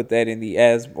Chase put that in the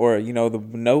the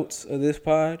notes of this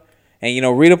pod,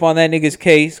 and read up on that nigga's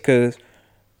case, because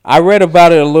I read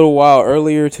about it a little while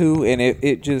earlier too, and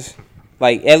it just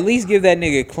like at least give that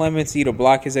nigga clemency to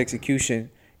block his execution,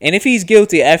 and if he's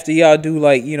guilty after y'all do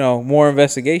more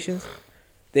investigations,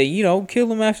 then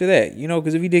kill him after that,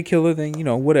 because if he did kill her, then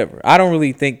whatever. I don't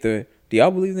really think do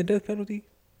y'all believe in the death penalty?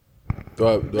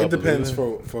 It depends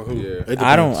for who. Yeah.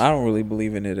 I don't really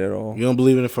believe in it at all. You don't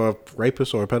believe in it for a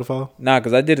rapist or a pedophile? Nah,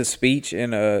 because I did a speech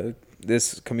in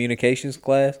this communications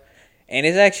class, and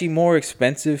it's actually more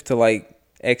expensive to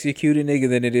execute a nigga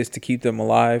than it is to keep them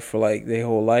alive for their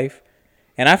whole life.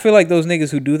 And I feel like those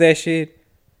niggas who do that shit,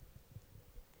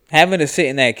 having to sit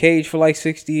in that cage for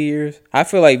 60 years, I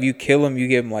feel like if you kill them, you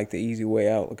give them the easy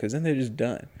way out, because then they're just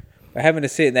done. But having to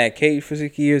sit in that cage for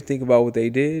 60 years, think about what they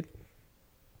did,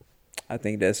 I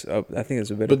think that's a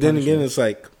better. But then punishment. again, it's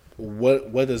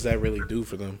what does that really do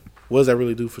for them? What does that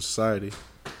really do for society?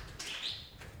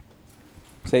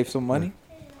 Save some money.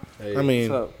 Hey, I mean,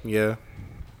 what's up? yeah,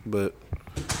 but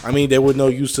I mean, they were no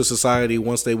use to society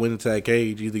once they went into that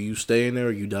cage. Either you stay in there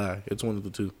or you die. It's one of the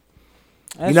two.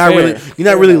 That's You're not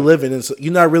fair. really living.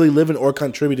 You're not really living or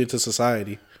contributing to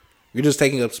society. You're just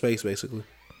taking up space, basically.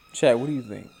 Chad, what do you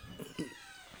think?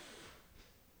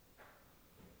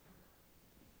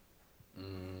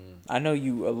 I know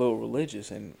you a little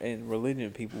religious, and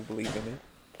religion people believe in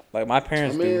it. My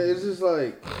parents do. it's just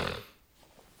I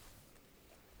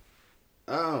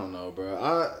don't know,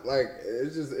 bro.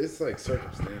 It's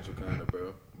circumstantial kind of,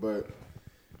 bro. But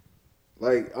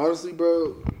honestly,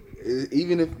 bro,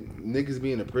 even if niggas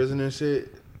be in a prison and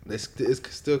shit, it's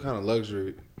still kind of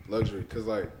luxury, cause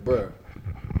bro,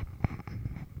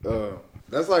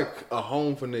 that's a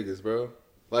home for niggas, bro.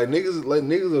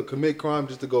 Niggas will commit crime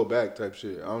just to go back type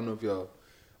shit. I don't know if y'all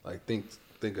think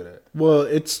of that. Well,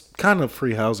 it's kind of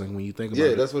free housing when you think about it.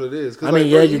 Yeah, that's what it is. 'Cause I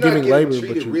mean, bro, you're giving labor,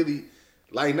 treated but you really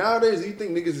nowadays. You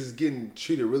think niggas is getting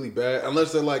treated really bad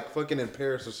unless they're fucking in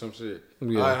Paris or some shit.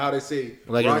 Yeah. How they say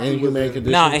in Rocky was inhumane in-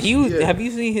 conditions. Nah, and he was. Yeah. Have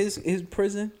you seen his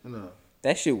prison? No.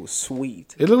 That shit was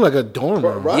sweet. It looked like a dorm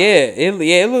room. Right. Yeah,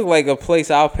 it looked like a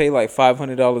place I'll pay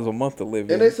 $500 a month to live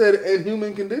in. And they said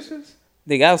inhuman conditions.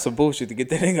 They got some bullshit to get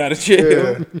that thing out of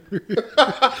jail.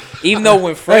 Yeah. Even though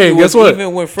when Freddie Hey, guess what?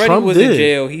 even when Freddie Trump was in did.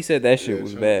 jail, he said that shit Yeah,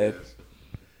 was Trump bad. is.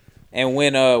 And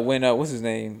when what's his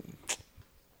name?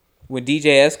 When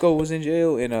DJ Esco was in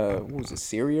jail in what was it,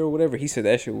 Syria or whatever, he said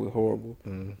that shit was horrible.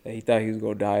 That he thought he was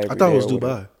gonna die every I thought day it was or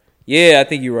whatever. Dubai. Yeah, I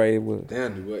think you're right. It was.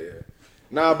 Damn, dude, what? Yeah.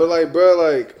 Nah, but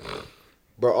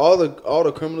bro, all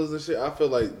the criminals and shit. I feel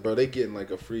bro, they getting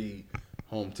a free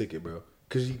home ticket, bro.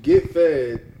 Cause you get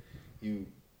fed, you.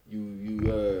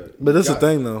 But that's the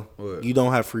thing, though. What? You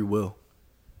don't have free will,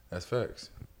 That's facts.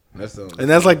 That's the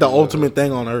the ultimate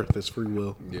thing on earth is free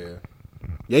will. Yeah.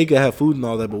 Yeah, you can have food and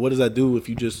all that, but what does that do if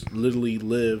you just literally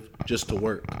live just to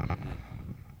work?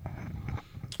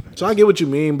 So I get what you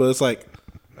mean, but it's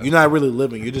you're not really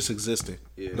living. You're just existing.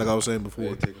 Yeah. Like I was saying before.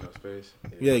 They taking up space.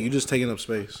 Yeah, you're just taking up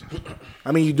space.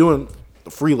 I mean, you're doing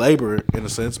free labor in a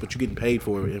sense, but you're getting paid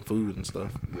for it in food and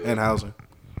stuff and housing.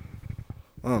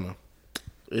 I don't know.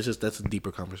 It's just that's a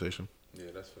deeper conversation. Yeah,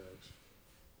 that's facts.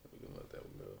 We can let that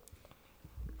one go.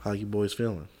 How you boys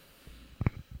feeling?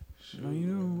 No, you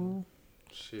know,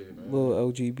 Shit, man.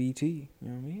 little LGBT. You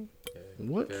know what I mean?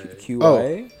 What? Okay.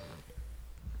 QIA.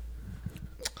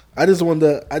 I just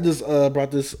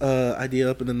brought this idea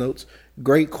up in the notes.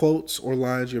 Great quotes or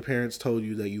lines your parents told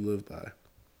you that you live by.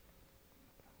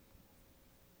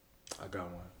 I got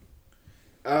one.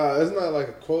 It's not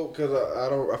a quote because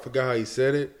I forgot how he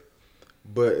said it,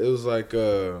 but it was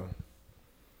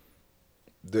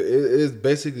it's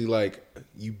basically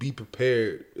you be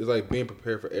prepared. It's being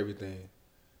prepared for everything.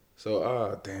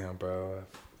 So damn, bro, I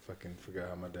fucking forgot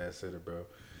how my dad said it, bro.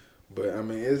 But I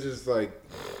mean, it's just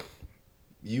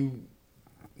you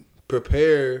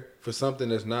prepare for something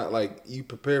that's not you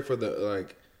prepare for the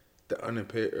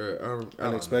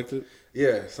Unexpected?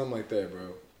 Yeah, something like that,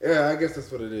 bro. Yeah, I guess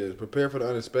that's what it is. Prepare for the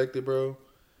unexpected, bro.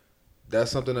 That's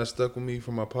something that stuck with me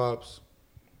from my pops.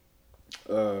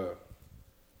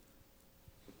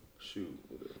 Shoot,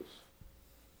 what else?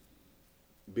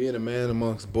 Being a man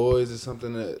amongst boys is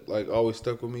something that always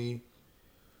stuck with me.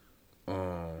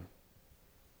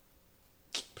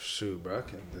 Shoot, bro,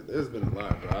 there's been a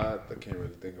lot, bro. I can't really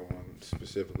think of one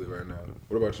specifically right now.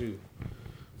 What about you?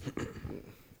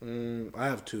 I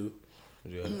have two.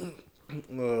 Yeah.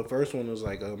 First one was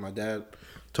my dad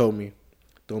told me,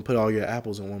 don't put all your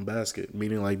apples in one basket.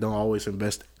 Meaning don't always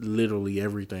invest literally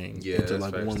everything into that's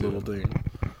facts, one too. little thing.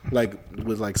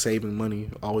 With saving money,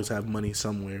 always have money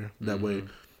somewhere. That way,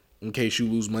 in case you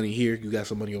lose money here, you got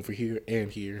some money over here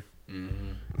and here.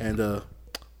 And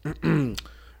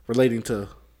relating to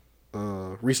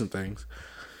recent things,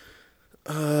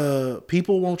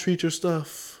 people won't treat your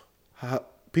stuff how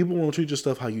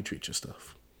you treat your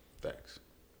stuff. Facts.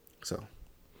 So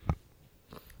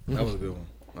that was a good one.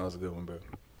 That was a good one, bro.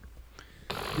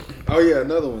 Oh yeah,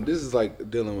 another one. This is like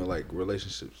dealing with like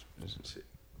relationships and shit.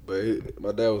 But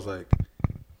my dad was like,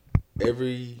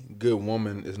 every good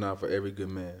woman is not for every good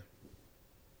man.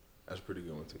 That's a pretty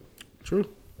good one too. true.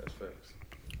 That's facts.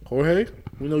 Jorge,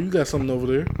 we know you got something over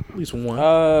there. At least one.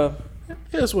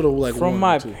 Yes, with a like from one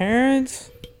my or two.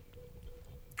 parents.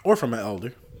 Or from an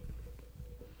elder.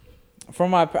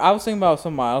 I was thinking about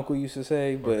something my uncle used to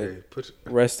say, but Okay,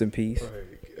 rest in peace.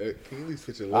 can you at least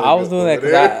put your leg I was up doing that over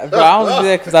because there? I was doing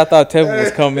that because I thought Tevin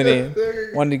was coming in.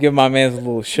 Wanted to give my man a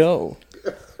little show.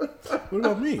 What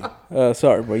about me?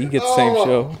 Sorry, bro. You get the same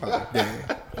show.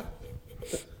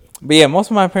 But yeah, most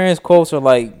of my parents' quotes are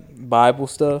like Bible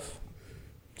stuff.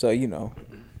 So,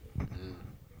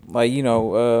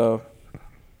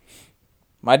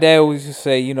 my dad always used to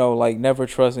say, like, never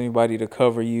trust anybody to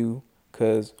cover you,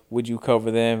 because would you cover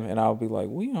them? And I'll be like,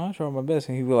 well, I try my best.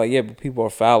 And he'd be like, yeah, but people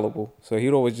are fallible. So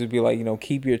he'd always just be like,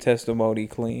 keep your testimony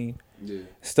clean. Yeah.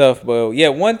 Stuff. But yeah,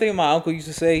 one thing my uncle used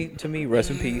to say to me, rest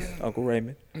in peace, Uncle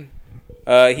Raymond.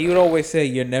 He would always say,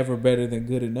 you're never better than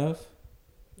good enough.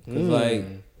 Because,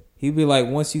 he'd be like,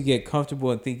 once you get comfortable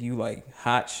and think you, like,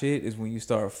 hot shit is when you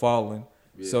start falling.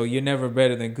 Yeah. So you're never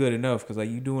better than good enough because, like,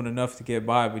 you're doing enough to get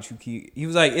by, but he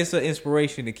was like, it's an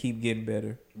inspiration to keep getting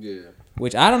better. Yeah.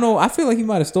 Which, I don't know, I feel like he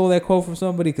might have stole that quote from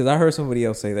somebody because I heard somebody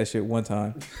else say that shit one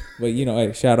time. But,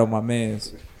 hey, shout out my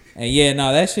mans. And, yeah,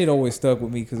 that shit always stuck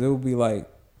with me because it would be like,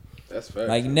 that's fair.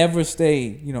 Like, never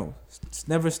stay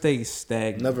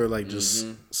stagnant. Never, like, just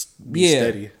be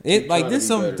steady. This is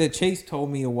something that Chase told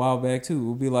me a while back, too. It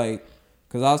would be like,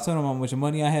 because I was telling him how much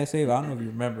money I had saved. I don't know if you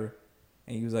remember.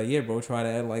 And he was like, yeah, bro, try to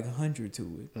add, like, 100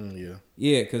 to it. Yeah.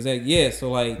 Yeah, because,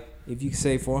 so, like, if you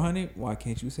save 400, why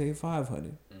can't you save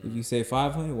 500? If you save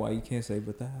 500, why you can't save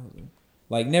 1,000?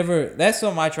 Like, never, that's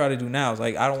something I try to do now. It's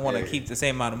like, I don't want to keep the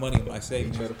same amount of money in my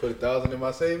savings. You trying to put 1,000 in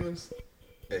my savings?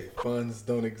 Hey, funds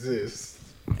don't exist.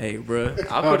 Hey, bro,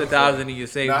 I'll put 1,000 in your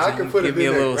savings. I can put give me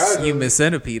a little human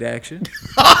centipede action.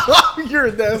 You're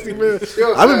a nasty man.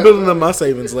 I've been building up my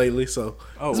savings lately, so.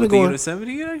 Oh, with the human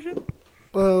centipede action?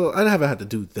 Well, I haven't had to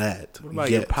do that. What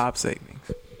about your pop savings?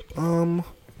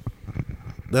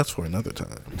 That's for another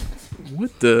time.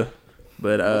 What the?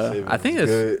 But I think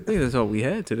that's all we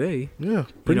had today. Yeah,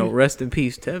 rest in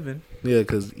peace, Tevin. Yeah,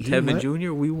 because Tevin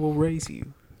Jr., we will raise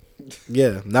you.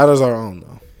 Yeah, not as our own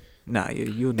though. Nah, yeah,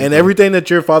 you. And everything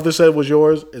that your father said was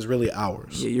yours is really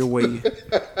ours. Yeah, you're way.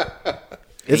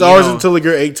 It's ours until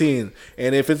you're 18,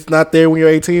 and if it's not there when you're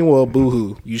 18, well,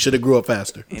 boo-hoo. You should have grew up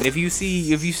faster. And if you see,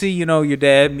 your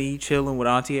dad, me chilling with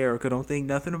Auntie Erica, don't think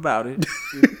nothing about it.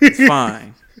 It's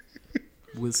fine.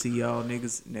 We'll see y'all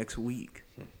niggas next week.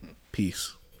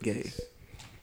 Peace. Gay.